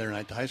the game the other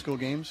night, the high school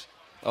games.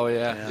 Oh,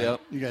 yeah.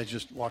 Yep. You guys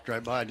just walked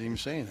right by. Didn't even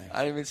say anything. I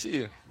didn't even see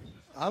you.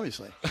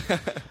 Obviously.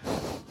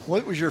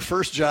 What was your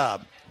first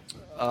job?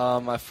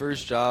 My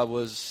first job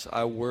was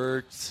I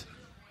worked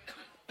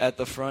at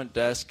the front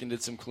desk and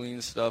did some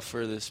clean stuff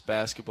for this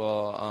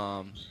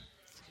basketball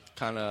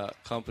kind of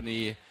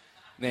company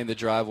named The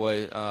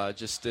Driveway.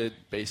 Just did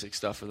basic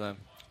stuff for them.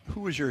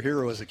 Who was your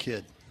hero as a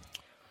kid?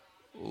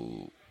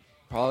 Ooh,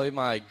 probably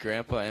my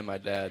grandpa and my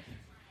dad.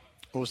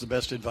 What was the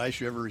best advice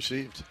you ever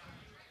received?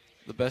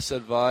 The best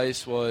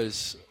advice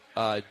was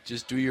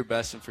just do your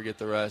best and forget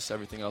the rest.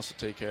 Everything else will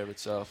take care of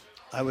itself.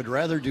 I would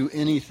rather do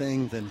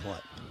anything than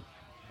what?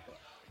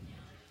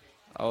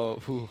 Oh,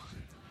 whew.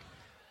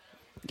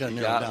 Got to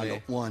narrow it down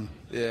to one.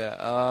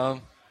 Yeah.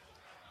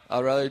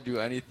 I'd rather do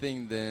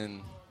anything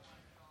than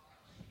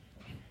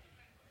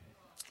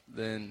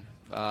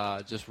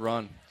just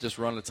run. Just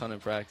run a ton in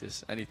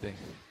practice. Anything.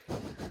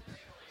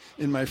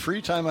 In my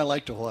free time, I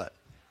like to what?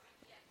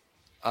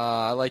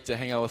 I like to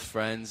hang out with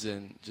friends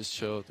and just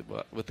chill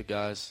with the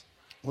guys.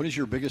 What is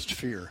your biggest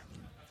fear?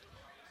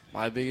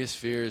 My biggest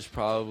fear is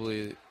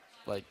probably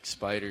like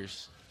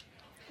spiders.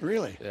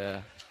 Really?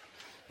 Yeah.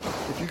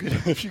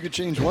 If you could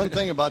change one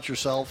thing about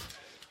yourself,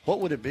 what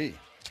would it be?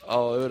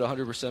 Oh, it would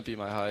 100% be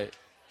my height.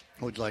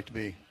 What would you like to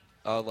be?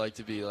 I would like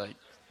to be like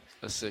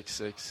a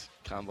 6'6"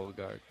 combo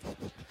guard.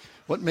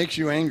 What makes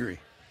you angry?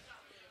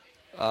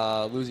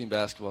 Losing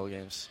basketball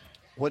games.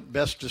 What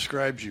best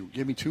describes you?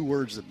 Give me 2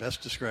 words that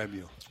best describe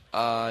you.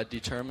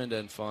 Determined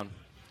and fun.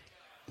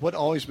 What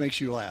always makes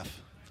you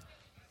laugh?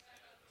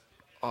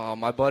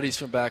 My buddies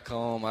from back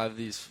home. I have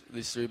these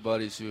 3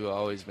 buddies who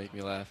always make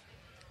me laugh.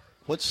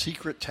 What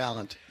secret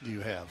talent do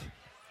you have?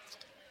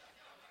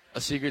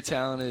 A secret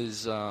talent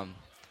is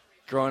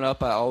growing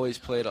up, I always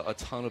played a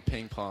ton of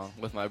ping pong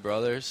with my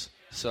brothers.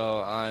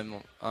 So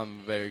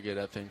I'm very good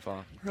at ping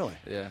pong. Really?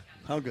 Yeah.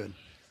 How good?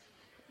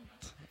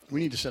 We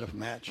need to set up a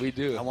match. We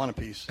do. I want a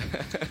piece.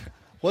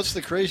 What's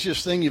the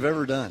craziest thing you've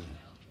ever done?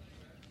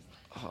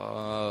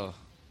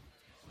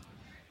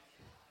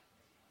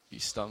 You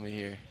stumped me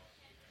here.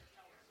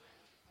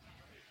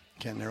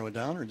 Can't narrow it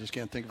down or just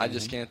can't think of I anything?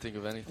 just can't think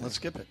of anything. Let's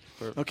skip it.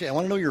 Okay, I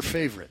want to know your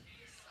favorite.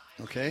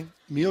 Okay?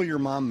 Meal your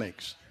mom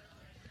makes.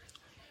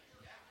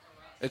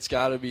 It's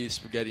got to be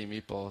spaghetti and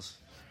meatballs.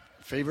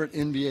 Favorite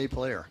NBA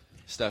player?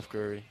 Steph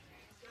Curry.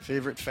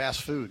 Favorite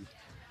fast food?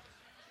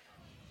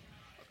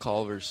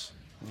 Culver's.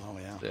 Oh,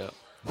 yeah. Yeah.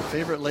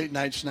 Favorite late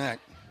night snack?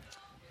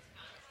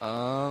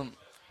 I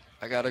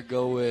got to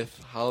go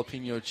with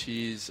jalapeno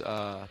cheese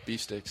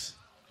beef sticks.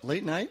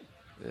 Late night?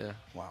 Yeah.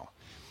 Wow.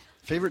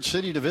 Favorite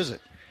city to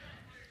visit?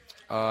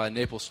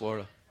 Naples,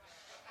 Florida.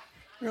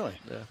 Really?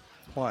 Yeah.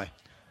 Why?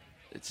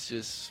 It's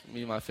just me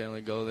and my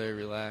family go there,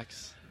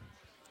 relax.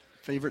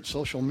 Favorite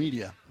social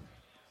media?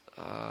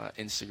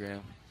 Instagram.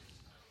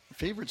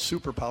 Favorite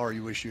superpower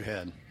you wish you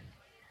had?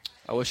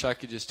 I wish I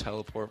could just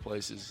teleport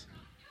places.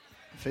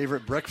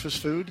 Favorite breakfast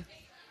food?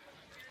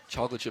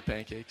 Chocolate chip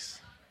pancakes.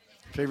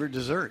 Favorite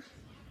dessert?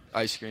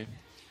 Ice cream.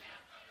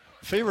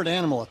 Favorite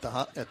animal at the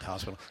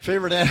hospital?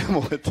 Favorite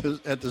animal at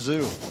the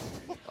zoo?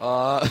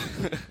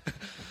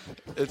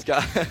 It's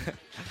got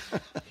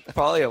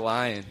probably a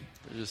lion.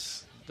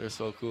 They're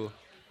so cool.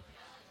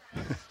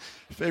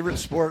 Favorite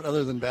sport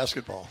other than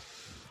basketball?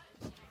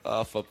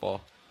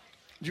 Football.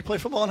 Did you play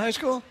football in high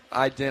school?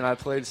 I didn't. I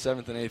played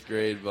 7th and 8th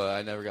grade, but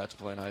I never got to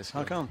play in high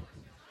school. How come?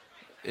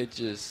 It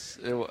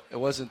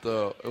wasn't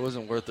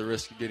worth the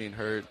risk of getting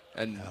hurt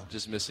and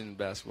just missing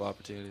basketball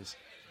opportunities.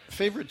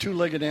 Favorite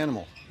 2-legged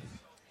animal?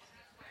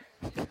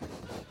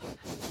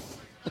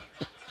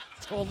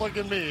 Don't look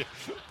at me.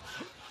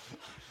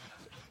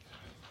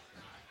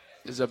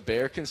 Is a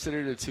bear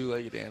considered a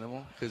 2-legged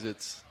animal? Because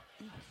it's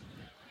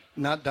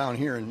not down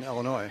here in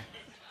Illinois.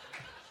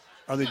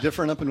 Are they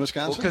different up in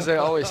Wisconsin? Well, because they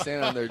always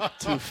stand on their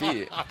 2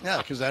 feet. Yeah,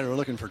 because they're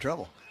looking for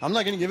trouble. I'm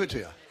not going to give it to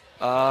you.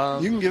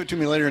 You can give it to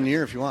me later in the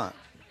year if you want.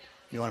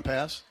 You want to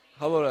pass?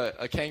 How about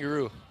a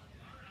kangaroo?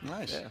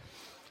 Nice. Yeah.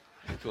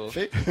 Cool.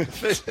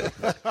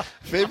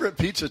 Favorite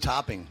pizza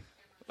topping?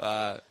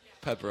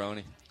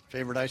 Pepperoni.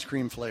 Favorite ice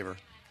cream flavor?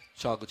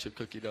 Chocolate chip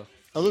cookie dough.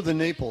 Other than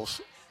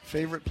Naples,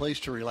 favorite place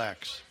to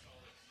relax?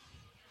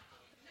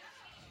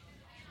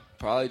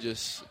 Probably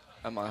just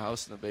at my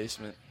house in the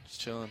basement,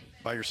 just chilling.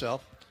 By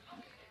yourself?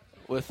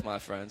 With my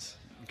friends.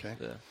 Okay.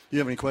 Yeah. You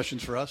have any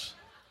questions for us?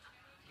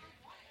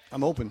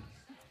 I'm open.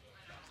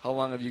 How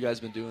long have you guys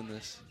been doing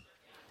this?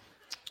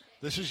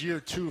 This is year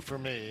 2 for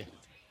me.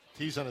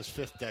 He's on his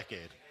 5th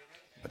decade.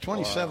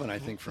 27, wow. I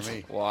think, for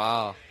me.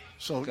 Wow.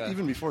 So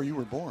even before you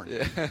were born.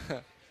 Yeah.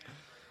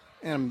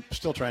 And I'm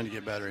still trying to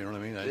get better, you know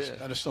what I mean?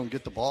 I just don't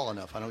get the ball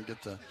enough. I don't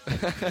get the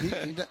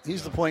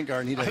he's the point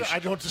guard, and he does. I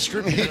don't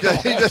distribute he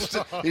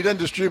doesn't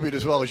distribute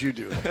as well as you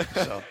do.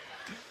 So,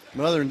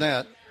 but other than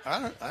that,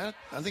 I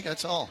think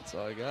that's all. That's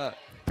all I got.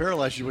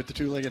 Paralyzed you with the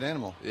 2-legged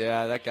animal.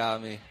 Yeah, that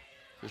got me,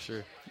 for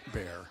sure.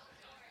 Bear.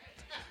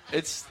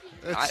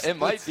 It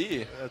might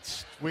be.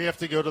 We have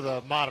to go to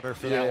the monitor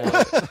for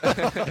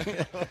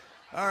that one.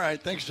 All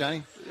right. Thanks,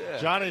 Johnny. Yeah.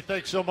 Johnny,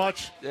 thanks so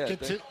much. Yeah,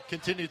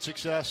 Continued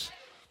success.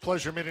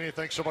 Pleasure meeting you.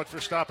 Thanks so much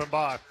for stopping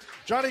by.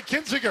 Johnny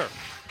Kinziger,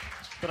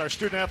 in our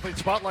Student Athlete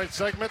Spotlight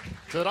segment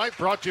tonight,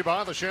 brought to you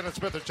by the Shannon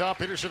Smith and Tom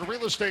Peterson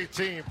Real Estate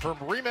Team from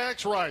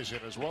RE/MAX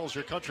Rising, as well as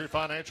your country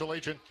financial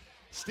agent,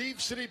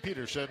 Steve City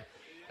Peterson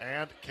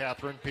and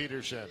Catherine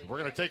Peterson. We're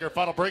going to take our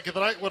final break of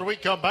the night. When we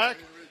come back,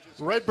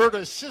 Redbird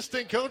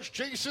assistant coach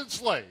Jason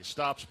Slay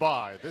stops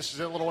by. This is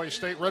Illinois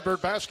State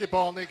Redbird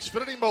basketball on the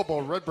Xfinity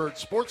Mobile Redbird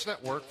Sports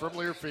Network from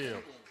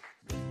Learfield.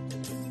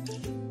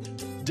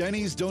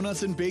 Denny's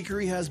Donuts and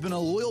Bakery has been a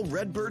loyal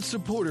Redbird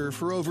supporter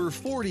for over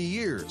 40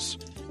 years.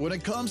 When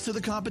it comes to the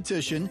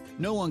competition,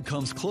 no one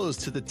comes close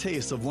to the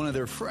taste of one of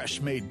their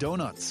fresh-made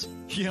donuts.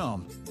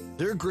 Yum!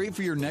 They're great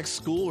for your next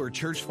school or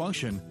church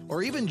function,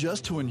 or even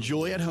just to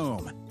enjoy at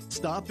home.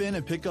 Stop in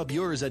and pick up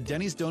yours at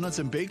Denny's Donuts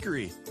and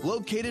Bakery,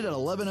 located at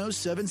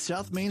 1107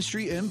 South Main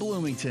Street in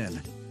Bloomington.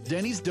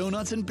 Denny's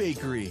Donuts and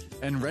Bakery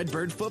and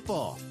Redbird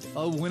football,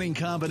 a winning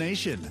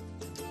combination.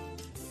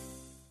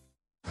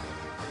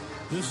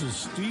 This is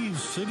Steve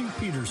City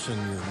Peterson,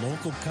 your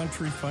local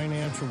country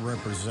financial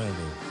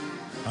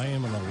representative. I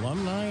am an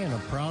alumni and a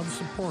proud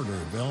supporter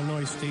of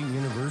Illinois State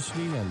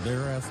University and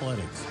their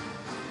athletics.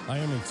 I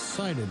am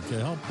excited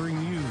to help bring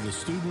you the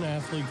student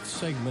athlete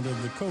segment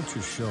of the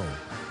Coaches Show.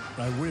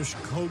 I wish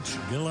Coach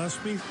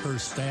Gillespie, her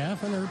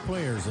staff, and her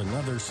players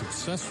another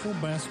successful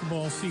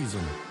basketball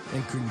season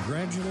and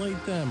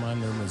congratulate them on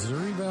their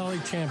Missouri Valley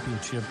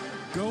Championship.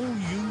 Go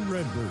you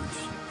Redbirds!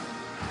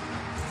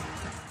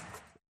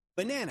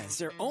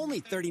 Bananas are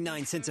only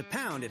 39 cents a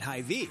pound at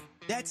Hy-Vee.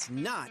 That's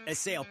not a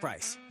sale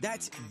price.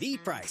 That's the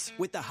price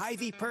with the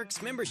Hy-Vee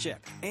Perks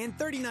membership. And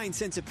 39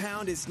 cents a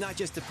pound is not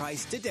just the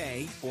price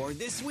today or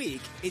this week.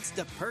 It's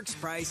the Perks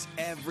price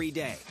every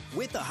day.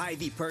 With the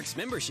Hy-Vee Perks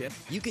membership,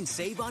 you can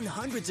save on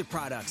hundreds of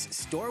products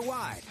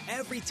store-wide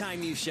every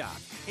time you shop.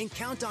 And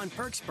count on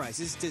Perks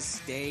prices to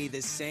stay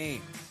the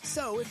same.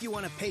 So if you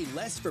want to pay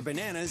less for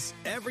bananas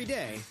every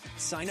day,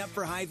 sign up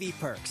for Hy-Vee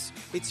Perks.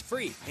 It's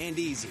free and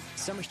easy.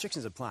 Some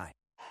restrictions apply.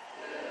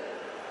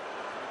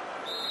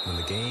 When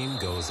the game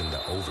goes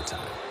into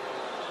overtime.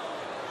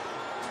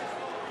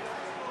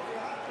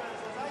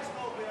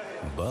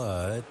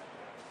 But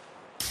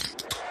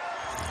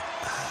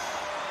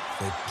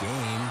the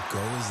game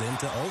goes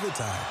into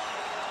overtime.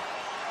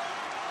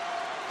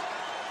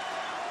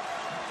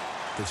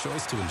 The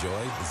choice to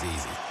enjoy is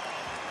easy.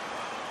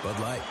 Bud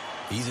Light,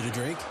 easy to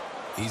drink,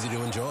 easy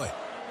to enjoy.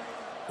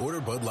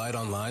 Order Bud Light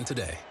online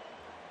today.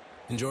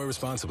 Enjoy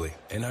responsibly.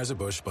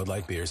 Anheuser-Busch Bud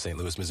Light Beer, St.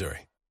 Louis, Missouri.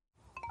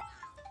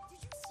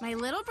 My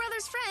little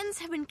brother's friends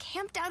have been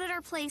camped out at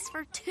our place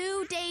for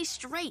 2 days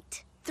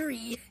straight.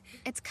 3.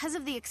 It's because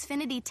of the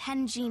Xfinity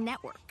 10G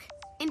network.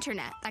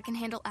 Internet that can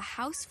handle a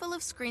house full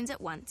of screens at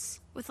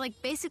once, with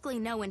basically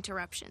no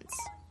interruptions.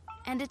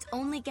 And it's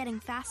only getting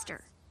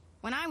faster.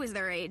 When I was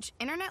their age,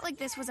 internet like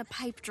this was a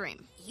pipe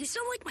dream. You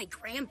sound like my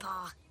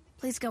grandpa.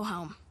 Please go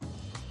home.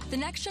 The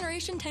next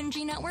generation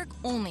 10G network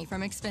only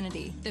from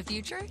Xfinity. The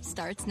future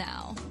starts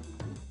now.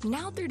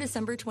 Now through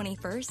December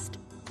 21st,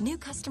 new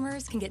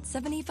customers can get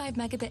 75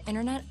 megabit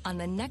internet on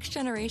the next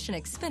generation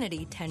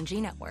Xfinity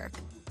 10G network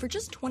for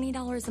just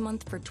 $20 a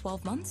month for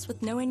 12 months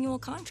with no annual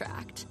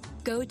contract.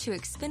 Go to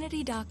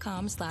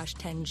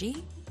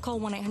xfinity.com/10G, call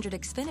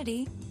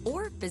 1-800-XFINITY,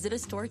 or visit a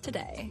store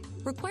today.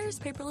 Requires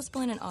paperless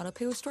billing and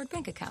autopay with stored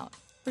bank account.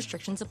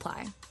 Restrictions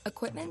apply.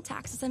 Equipment,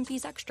 taxes, and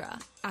fees extra.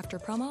 After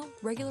promo,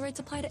 regular rates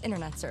apply to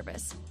internet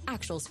service.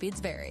 Actual speeds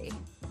vary.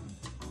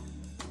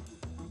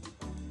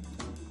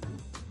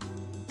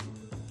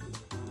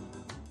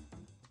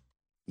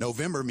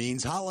 November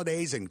means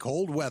holidays and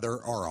cold weather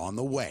are on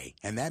the way,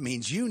 and that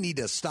means you need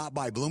to stop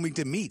by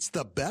Bloomington Meats,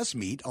 the best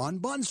meat on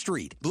Bunn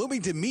Street.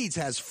 Bloomington Meats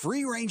has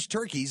free-range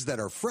turkeys that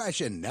are fresh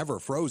and never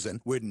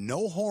frozen with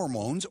no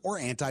hormones or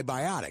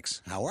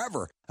antibiotics.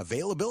 However,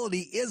 availability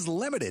is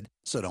limited,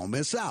 so don't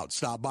miss out.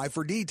 Stop by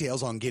for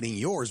details on getting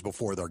yours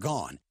before they're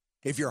gone.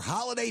 If your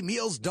holiday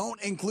meals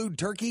don't include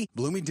turkey,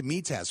 Bloomington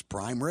Meats has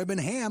prime rib and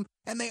ham,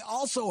 and they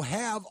also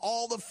have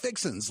all the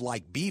fixins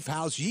like Beef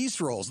House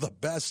yeast rolls, the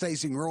best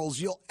tasting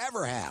rolls you'll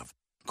ever have.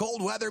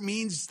 Cold weather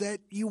means that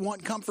you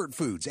want comfort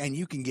foods, and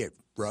you can get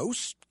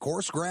roast,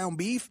 coarse ground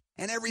beef,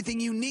 and everything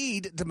you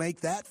need to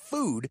make that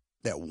food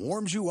that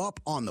warms you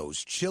up on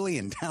those chilly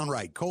and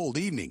downright cold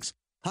evenings.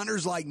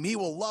 Hunters like me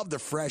will love the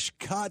fresh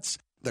cuts,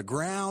 the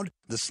ground,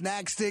 the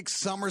snack sticks,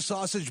 summer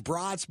sausage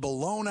brats,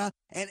 bologna,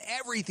 and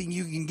everything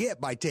you can get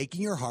by taking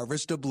your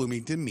harvest to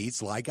Bloomington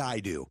Meats like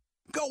I do.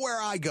 Go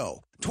where I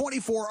go.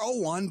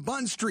 2401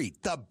 Bunn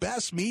Street. The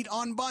best meat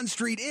on Bunn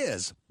Street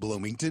is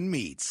Bloomington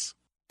Meats.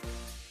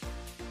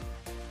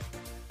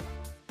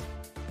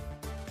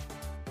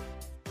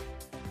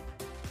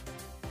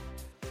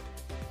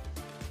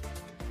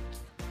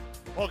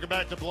 Welcome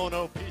back to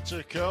Blono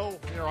Pizza Co.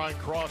 here on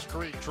Cross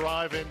Creek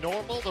Drive in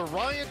Normal. The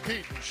Ryan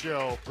Pedon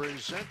Show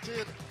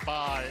presented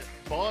by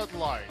Bud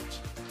Light.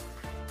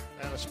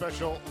 And a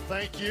special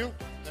thank you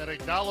and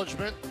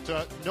acknowledgement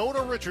to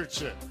Nona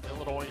Richardson,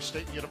 Illinois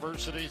State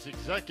University's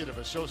Executive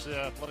Associate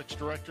Athletics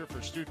Director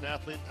for Student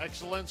Athlete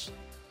Excellence.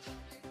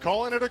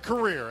 Calling it a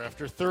career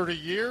after 30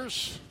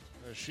 years.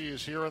 as she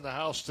is here in the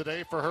house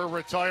today for her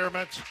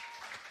retirement.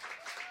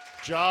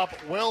 Job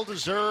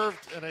well-deserved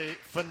and a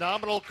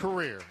phenomenal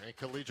career in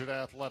collegiate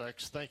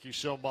athletics. Thank you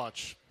so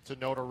much to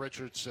Nona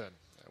Richardson.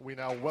 We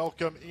now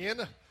welcome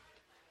in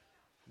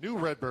new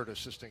Redbird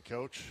assistant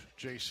coach,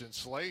 Jason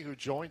Slay, who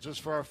joins us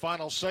for our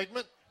final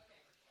segment.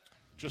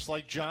 Just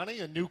like Johnny,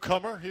 a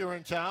newcomer here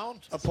in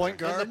town. A point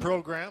guard. In the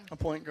program. A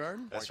point guard.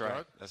 That's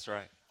right. That's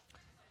right.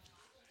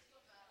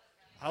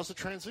 How's the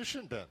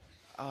transition been?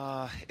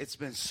 It's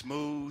been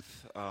smooth.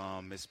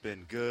 It's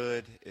been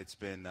good. It's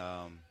been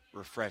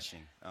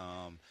refreshing.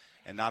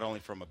 And not only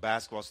from a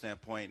basketball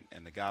standpoint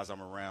and the guys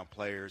I'm around,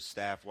 players,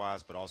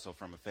 staff-wise, but also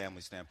from a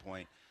family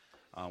standpoint.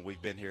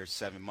 We've been here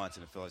 7 months,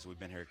 and it feels like we've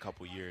been here a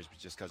couple years, but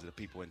just because of the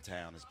people in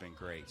town, it's been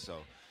great. So,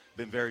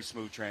 been very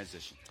smooth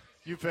transition.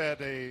 You've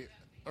had a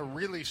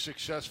really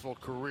successful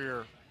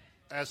career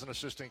as an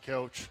assistant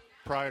coach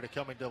prior to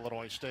coming to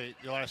Illinois State.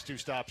 Your last two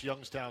stops,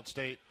 Youngstown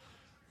State,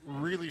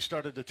 really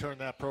started to turn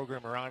that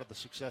program around to the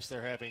success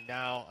they're having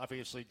now,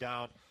 obviously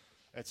down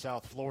at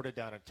South Florida,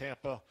 down in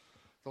Tampa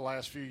the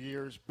last few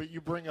years. But you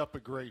bring up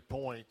a great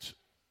point.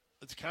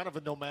 It's kind of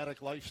a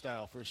nomadic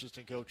lifestyle for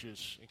assistant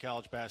coaches in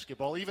college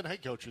basketball, even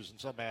head coaches in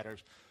some matters.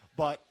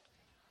 But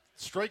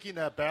striking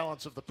that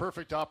balance of the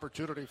perfect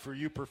opportunity for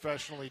you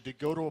professionally to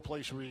go to a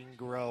place where you can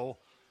grow,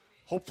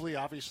 hopefully,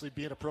 obviously,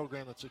 be in a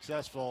program that's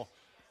successful,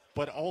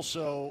 but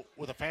also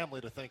with a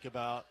family to think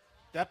about,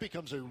 that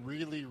becomes a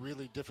really,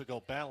 really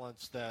difficult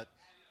balance that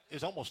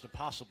is almost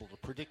impossible to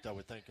predict, I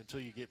would think,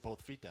 until you get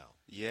both feet down.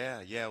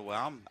 Yeah.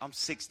 Well, I'm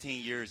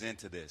 16 years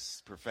into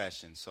this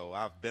profession, so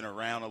I've been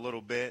around a little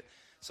bit,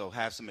 so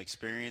have some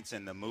experience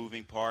in the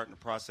moving part and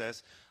the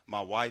process.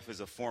 My wife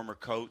is a former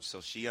coach, so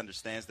she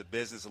understands the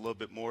business a little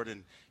bit more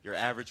than your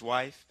average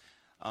wife.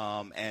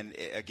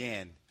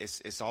 Again,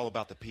 it's all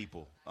about the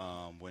people.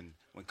 When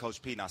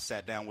Coach Pete and I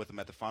sat down with him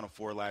at the Final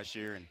Four last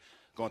year and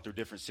going through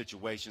different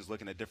situations,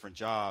 looking at different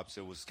jobs,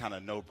 it was kind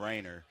of a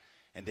no-brainer.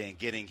 And then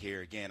getting here,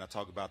 again, I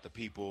talk about the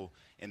people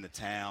in the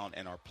town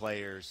and our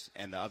players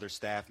and the other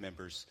staff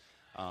members.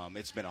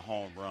 It's been a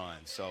home run.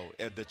 So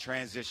the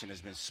transition has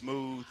been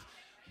smooth,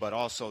 but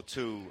also,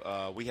 too,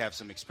 we have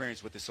some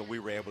experience with it, so we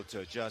were able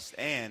to adjust.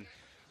 And,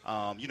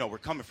 we're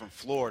coming from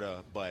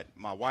Florida, but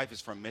my wife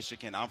is from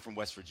Michigan. I'm from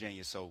West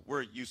Virginia, so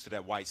we're used to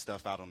that white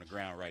stuff out on the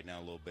ground right now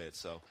a little bit.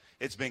 So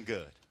it's been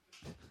good.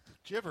 Do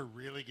you ever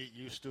really get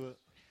used to it?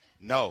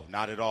 No,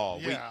 not at all.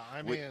 Yeah,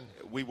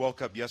 we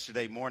woke up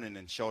yesterday morning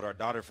and showed our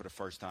daughter for the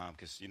first time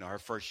because, her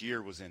first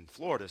year was in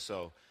Florida.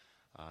 So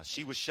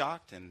she was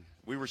shocked, and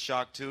we were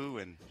shocked, too,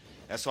 and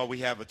that's why we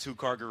have a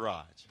 2-car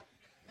garage.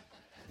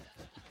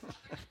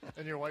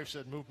 And your wife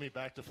said, move me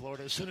back to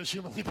Florida as soon as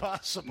humanly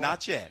possible.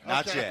 Not yet.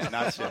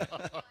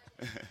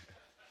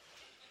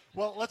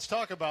 Well, let's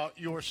talk about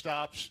your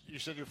stops. You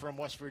said you're from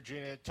West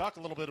Virginia. Talk a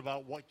little bit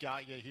about what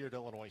got you here to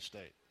Illinois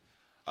State.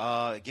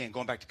 Again,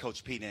 going back to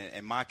Coach Pete,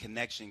 and my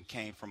connection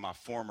came from my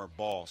former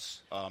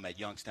boss at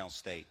Youngstown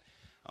State.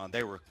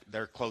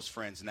 They're close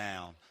friends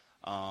now,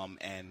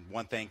 and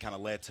one thing kind of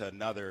led to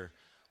another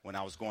when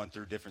I was going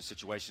through different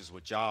situations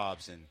with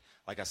jobs. And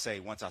like I say,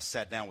 once I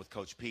sat down with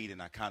Coach Pete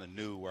and I kind of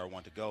knew where I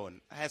wanted to go, and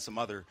I had some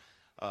other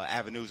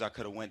avenues I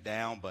could have went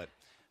down, but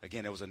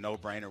again, it was a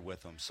no-brainer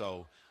with him.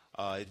 So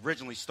it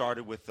originally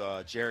started with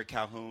Jared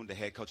Calhoun, the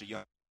head coach at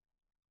Youngstown.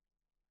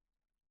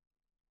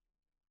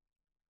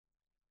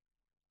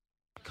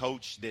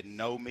 Coach didn't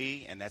know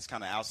me, and that's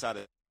kind of outside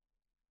of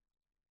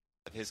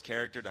his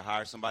character to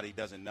hire somebody he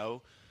doesn't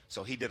know.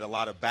 So he did a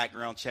lot of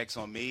background checks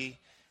on me,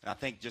 and I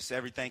think just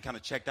everything kind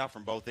of checked out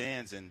from both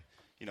ends, and,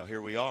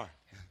 here we are.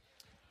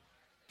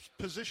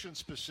 Position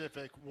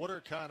specific, what are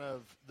kind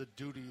of the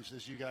duties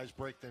as you guys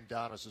break them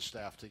down as a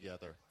staff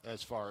together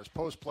as far as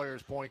post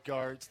players, point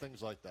guards,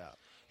 things like that?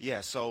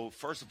 Yeah, so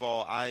first of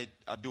all, I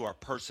do our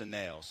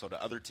personnel, so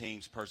the other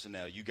team's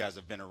personnel. You guys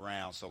have been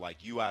around, so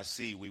like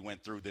UIC, we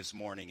went through this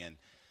morning, and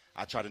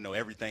I try to know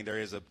everything there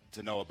is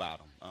to know about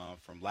them,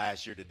 from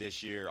last year to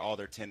this year, all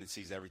their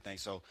tendencies, everything.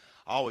 So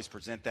I always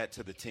present that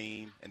to the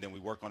team, and then we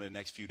work on it the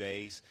next few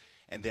days.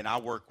 And then I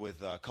work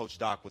with Coach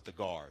Doc with the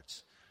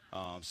guards.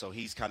 So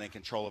he's kind of in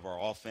control of our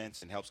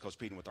offense and helps Coach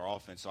Pedon with our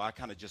offense. So I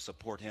kind of just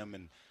support him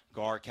in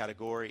guard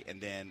category. And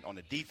then on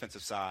the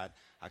defensive side,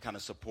 I kind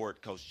of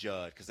support Coach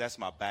Judd because that's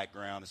my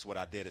background. It's what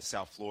I did at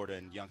South Florida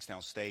and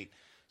Youngstown State.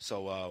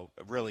 So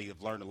really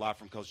have learned a lot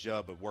from Coach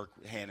Judd, but work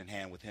hand in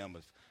hand with him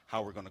of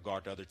how we're going to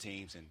guard the other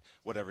teams and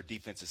whatever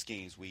defensive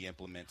schemes we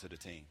implement to the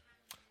team.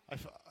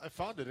 I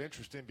found it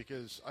interesting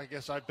because I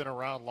guess I've been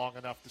around long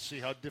enough to see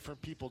how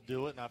different people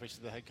do it, and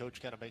obviously the head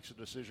coach kind of makes a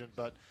decision,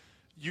 but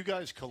you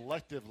guys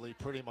collectively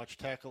pretty much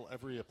tackle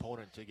every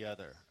opponent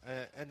together,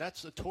 and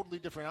that's a totally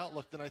different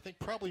outlook than I think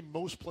probably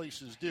most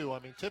places do. I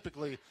mean,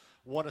 typically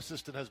one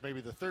assistant has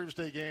maybe the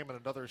Thursday game and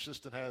another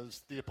assistant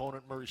has the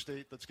opponent, Murray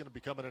State, that's going to be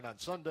coming in on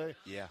Sunday.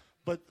 Yeah.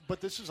 But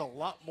this is a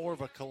lot more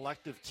of a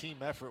collective team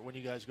effort when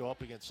you guys go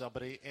up against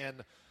somebody, and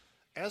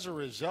as a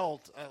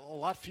result, a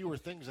lot fewer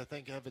things, I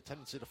think, have a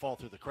tendency to fall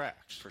through the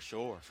cracks. For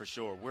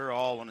sure. We're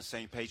all on the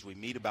same page. We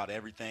meet about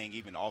everything,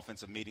 even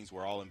offensive meetings,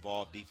 we're all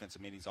involved,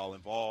 defensive meetings, all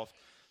involved,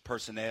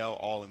 personnel,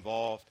 all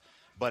involved.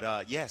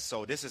 But, yes,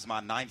 so this is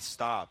my 9th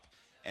stop,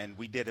 and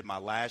we did it my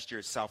last year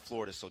at South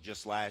Florida. So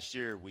just last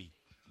year we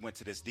went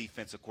to this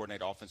defensive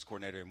coordinator, offensive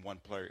coordinator, and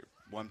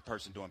one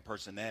person doing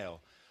personnel.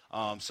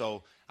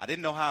 So I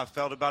didn't know how I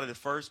felt about it at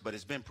first, but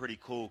it's been pretty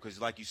cool because,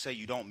 like you say,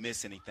 you don't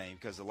miss anything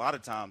because a lot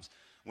of times –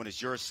 when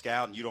it's your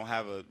scout and you don't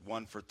have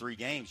one for 3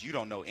 games, you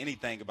don't know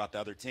anything about the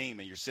other team,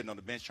 and you're sitting on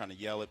the bench trying to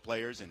yell at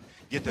players and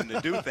get them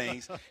to do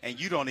things, and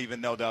you don't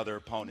even know the other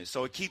opponent.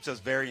 So it keeps us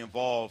very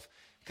involved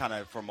kind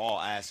of from all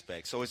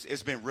aspects. So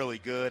it's been really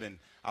good, and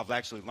I've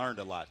actually learned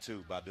a lot,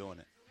 too, by doing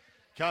it.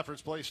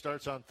 Conference play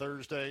starts on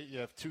Thursday. You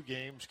have 2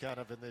 games kind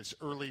of in this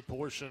early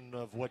portion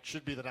of what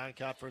should be the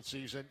non-conference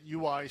season.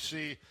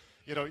 UIC,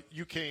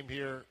 you came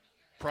here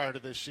prior to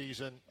this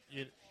season.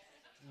 You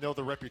know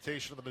the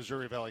reputation of the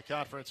Missouri Valley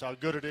Conference, how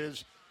good it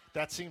is.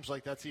 That seems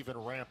like that's even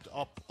ramped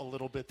up a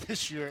little bit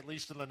this year, at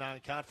least in the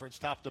non-conference,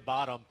 top to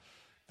bottom.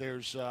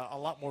 There's a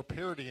lot more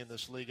parity in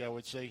this league, I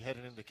would say,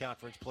 heading into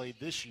conference play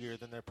this year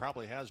than there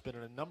probably has been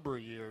in a number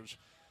of years.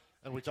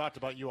 And we talked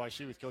about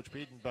UIC with Coach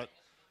Pedon, but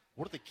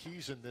what are the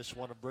keys in this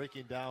one of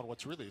breaking down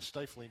what's really a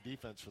stifling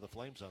defense for the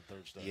Flames on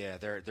Thursday? Yeah,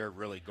 they're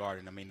really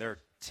guarding. I mean, they're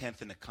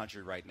 10th in the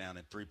country right now in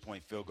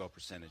three-point field goal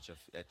percentage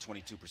at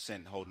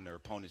 22% holding their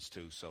opponents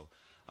to. So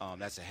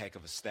that's a heck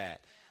of a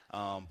stat.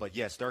 But,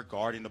 yes, they're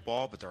guarding the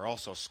ball, but they're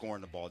also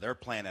scoring the ball. They're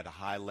playing at a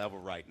high level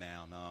right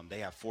now. They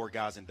have 4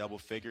 guys in double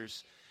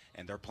figures,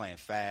 and they're playing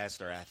fast.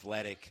 They're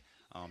athletic.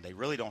 They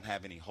really don't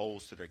have any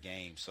holes to their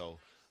game. So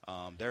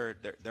they're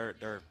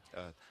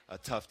a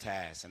tough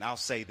task. And I'll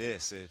say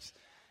this.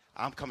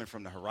 I'm coming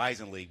from the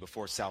Horizon League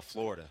before South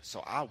Florida.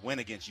 So I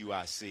went against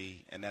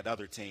UIC and that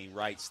other team,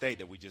 Wright State,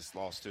 that we just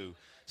lost to.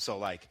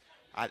 So,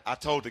 I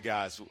told the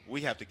guys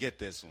we have to get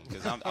this one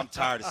because I'm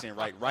tired of seeing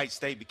Wright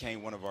State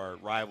became one of our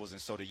rivals,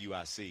 and so did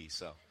UIC.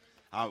 So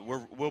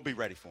we'll be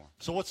ready for them.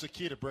 So what's the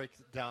key to break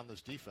down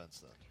this defense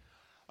then?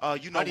 How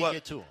do you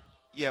get to them?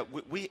 Yeah,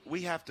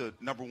 we have to,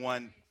 number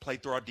one, play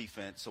through our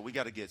defense. So we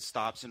got to get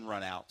stops and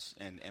runouts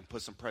and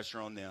put some pressure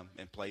on them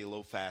and play a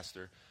little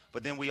faster.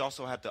 But then we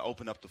also have to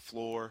open up the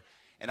floor.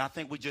 And I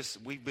think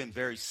we've been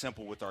very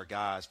simple with our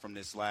guys from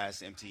this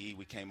last MTE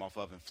we came off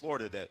of in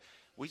Florida that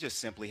we just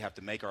simply have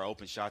to make our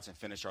open shots and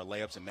finish our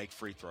layups and make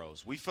free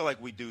throws. We feel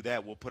like we do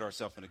that, we'll put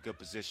ourselves in a good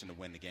position to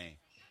win the game.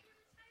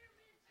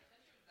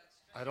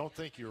 I don't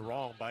think you're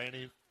wrong by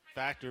any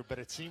factor, but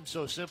it seems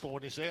so simple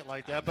when you say it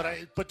like that.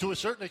 But to a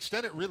certain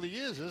extent, it really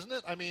is, isn't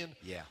it? I mean,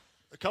 yeah.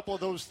 A couple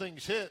of those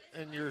things hit,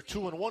 and you're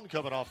 2-1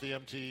 coming off the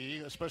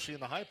MTE, especially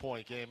in the High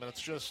Point game, and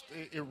it's just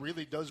it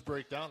really does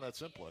break down that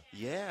simply.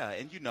 Yeah,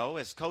 and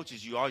as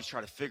coaches, you always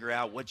try to figure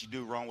out what you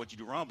do wrong,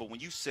 but when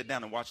you sit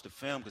down and watch the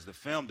film, because the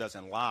film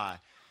doesn't lie,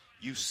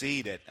 you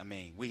see that,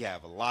 we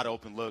have a lot of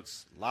open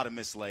looks, a lot of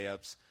missed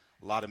layups,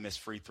 a lot of missed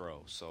free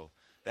throws. So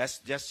that's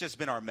just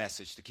been our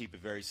message to keep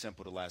it very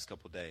simple the last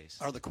couple of days.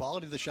 Are the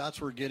quality of the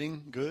shots we're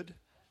getting good?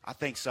 I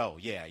think so,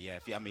 yeah.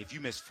 If you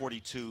miss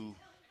 42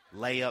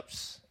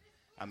 layups,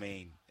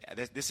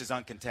 this is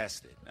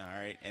uncontested, all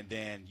right? And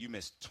then you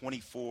miss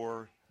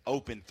 24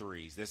 open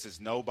threes. This is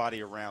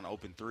nobody around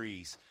open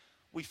threes.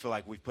 We feel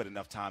like we've put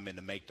enough time in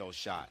to make those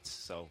shots.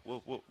 So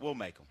we'll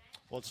make them.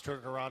 Well, let's turn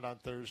it around on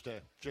Thursday.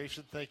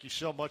 Jason, thank you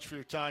so much for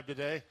your time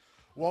today.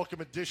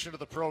 Welcome addition to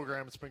the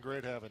program. It's been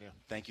great having you.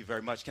 Thank you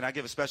very much. Can I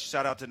give a special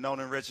shout-out to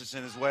Nolan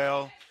Richardson as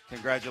well?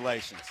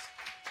 Congratulations.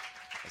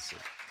 Let's see.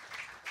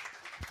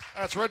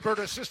 That's Redbird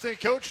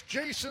assistant coach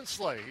Jason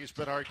Slay. He's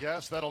been our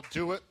guest. That'll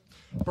do it.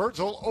 Birds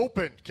will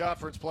open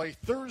conference play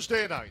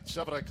Thursday night,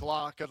 7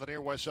 o'clock on the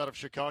near west side of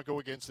Chicago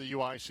against the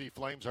UIC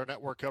Flames. Our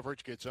network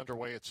coverage gets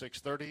underway at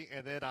 6:30.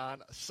 And then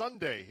on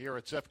Sunday here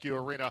at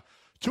CEFCU Arena,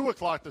 2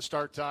 o'clock the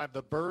start time,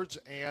 the Birds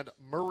and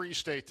Murray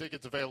State.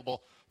 Tickets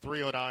available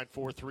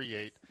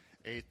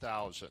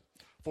 309-438-8000.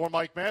 For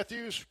Mike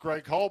Matthews,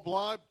 Greg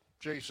Hallblad,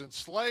 Jason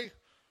Slay,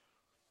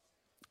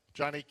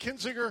 Johnny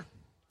Kinzinger,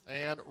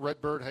 and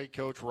Redbird head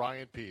coach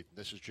Ryan Pedon.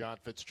 This is John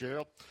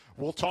Fitzgerald.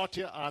 We'll talk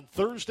to you on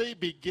Thursday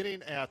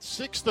beginning at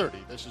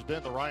 6:30. This has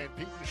been the Ryan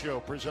Pedon Show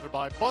presented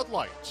by Bud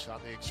Light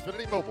on the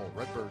Xfinity Mobile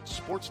Redbird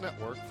Sports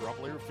Network from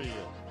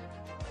Learfield.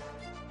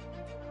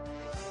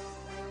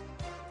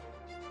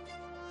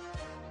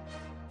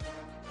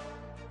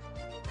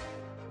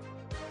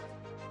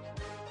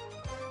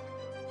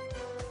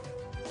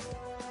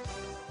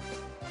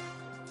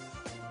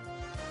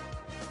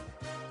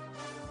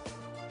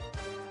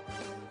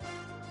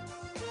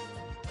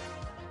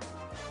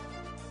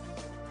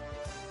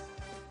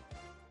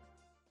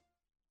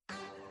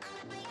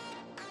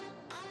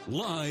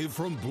 Live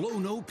from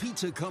Blow-No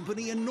Pizza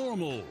Company in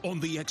Normal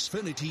on the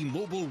Xfinity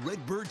Mobile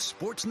Redbird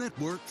Sports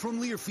Network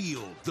from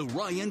Learfield, the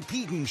Ryan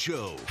Pedon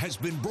Show has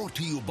been brought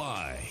to you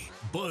by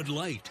Bud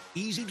Light,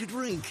 easy to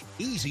drink,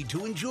 easy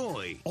to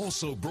enjoy.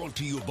 Also brought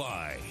to you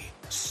by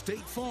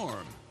State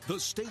Farm. The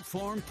State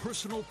Farm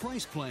Personal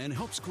Price Plan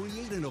helps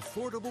create an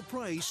affordable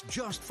price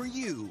just for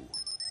you.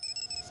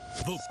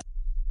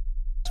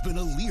 It's been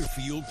a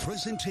Learfield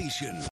presentation.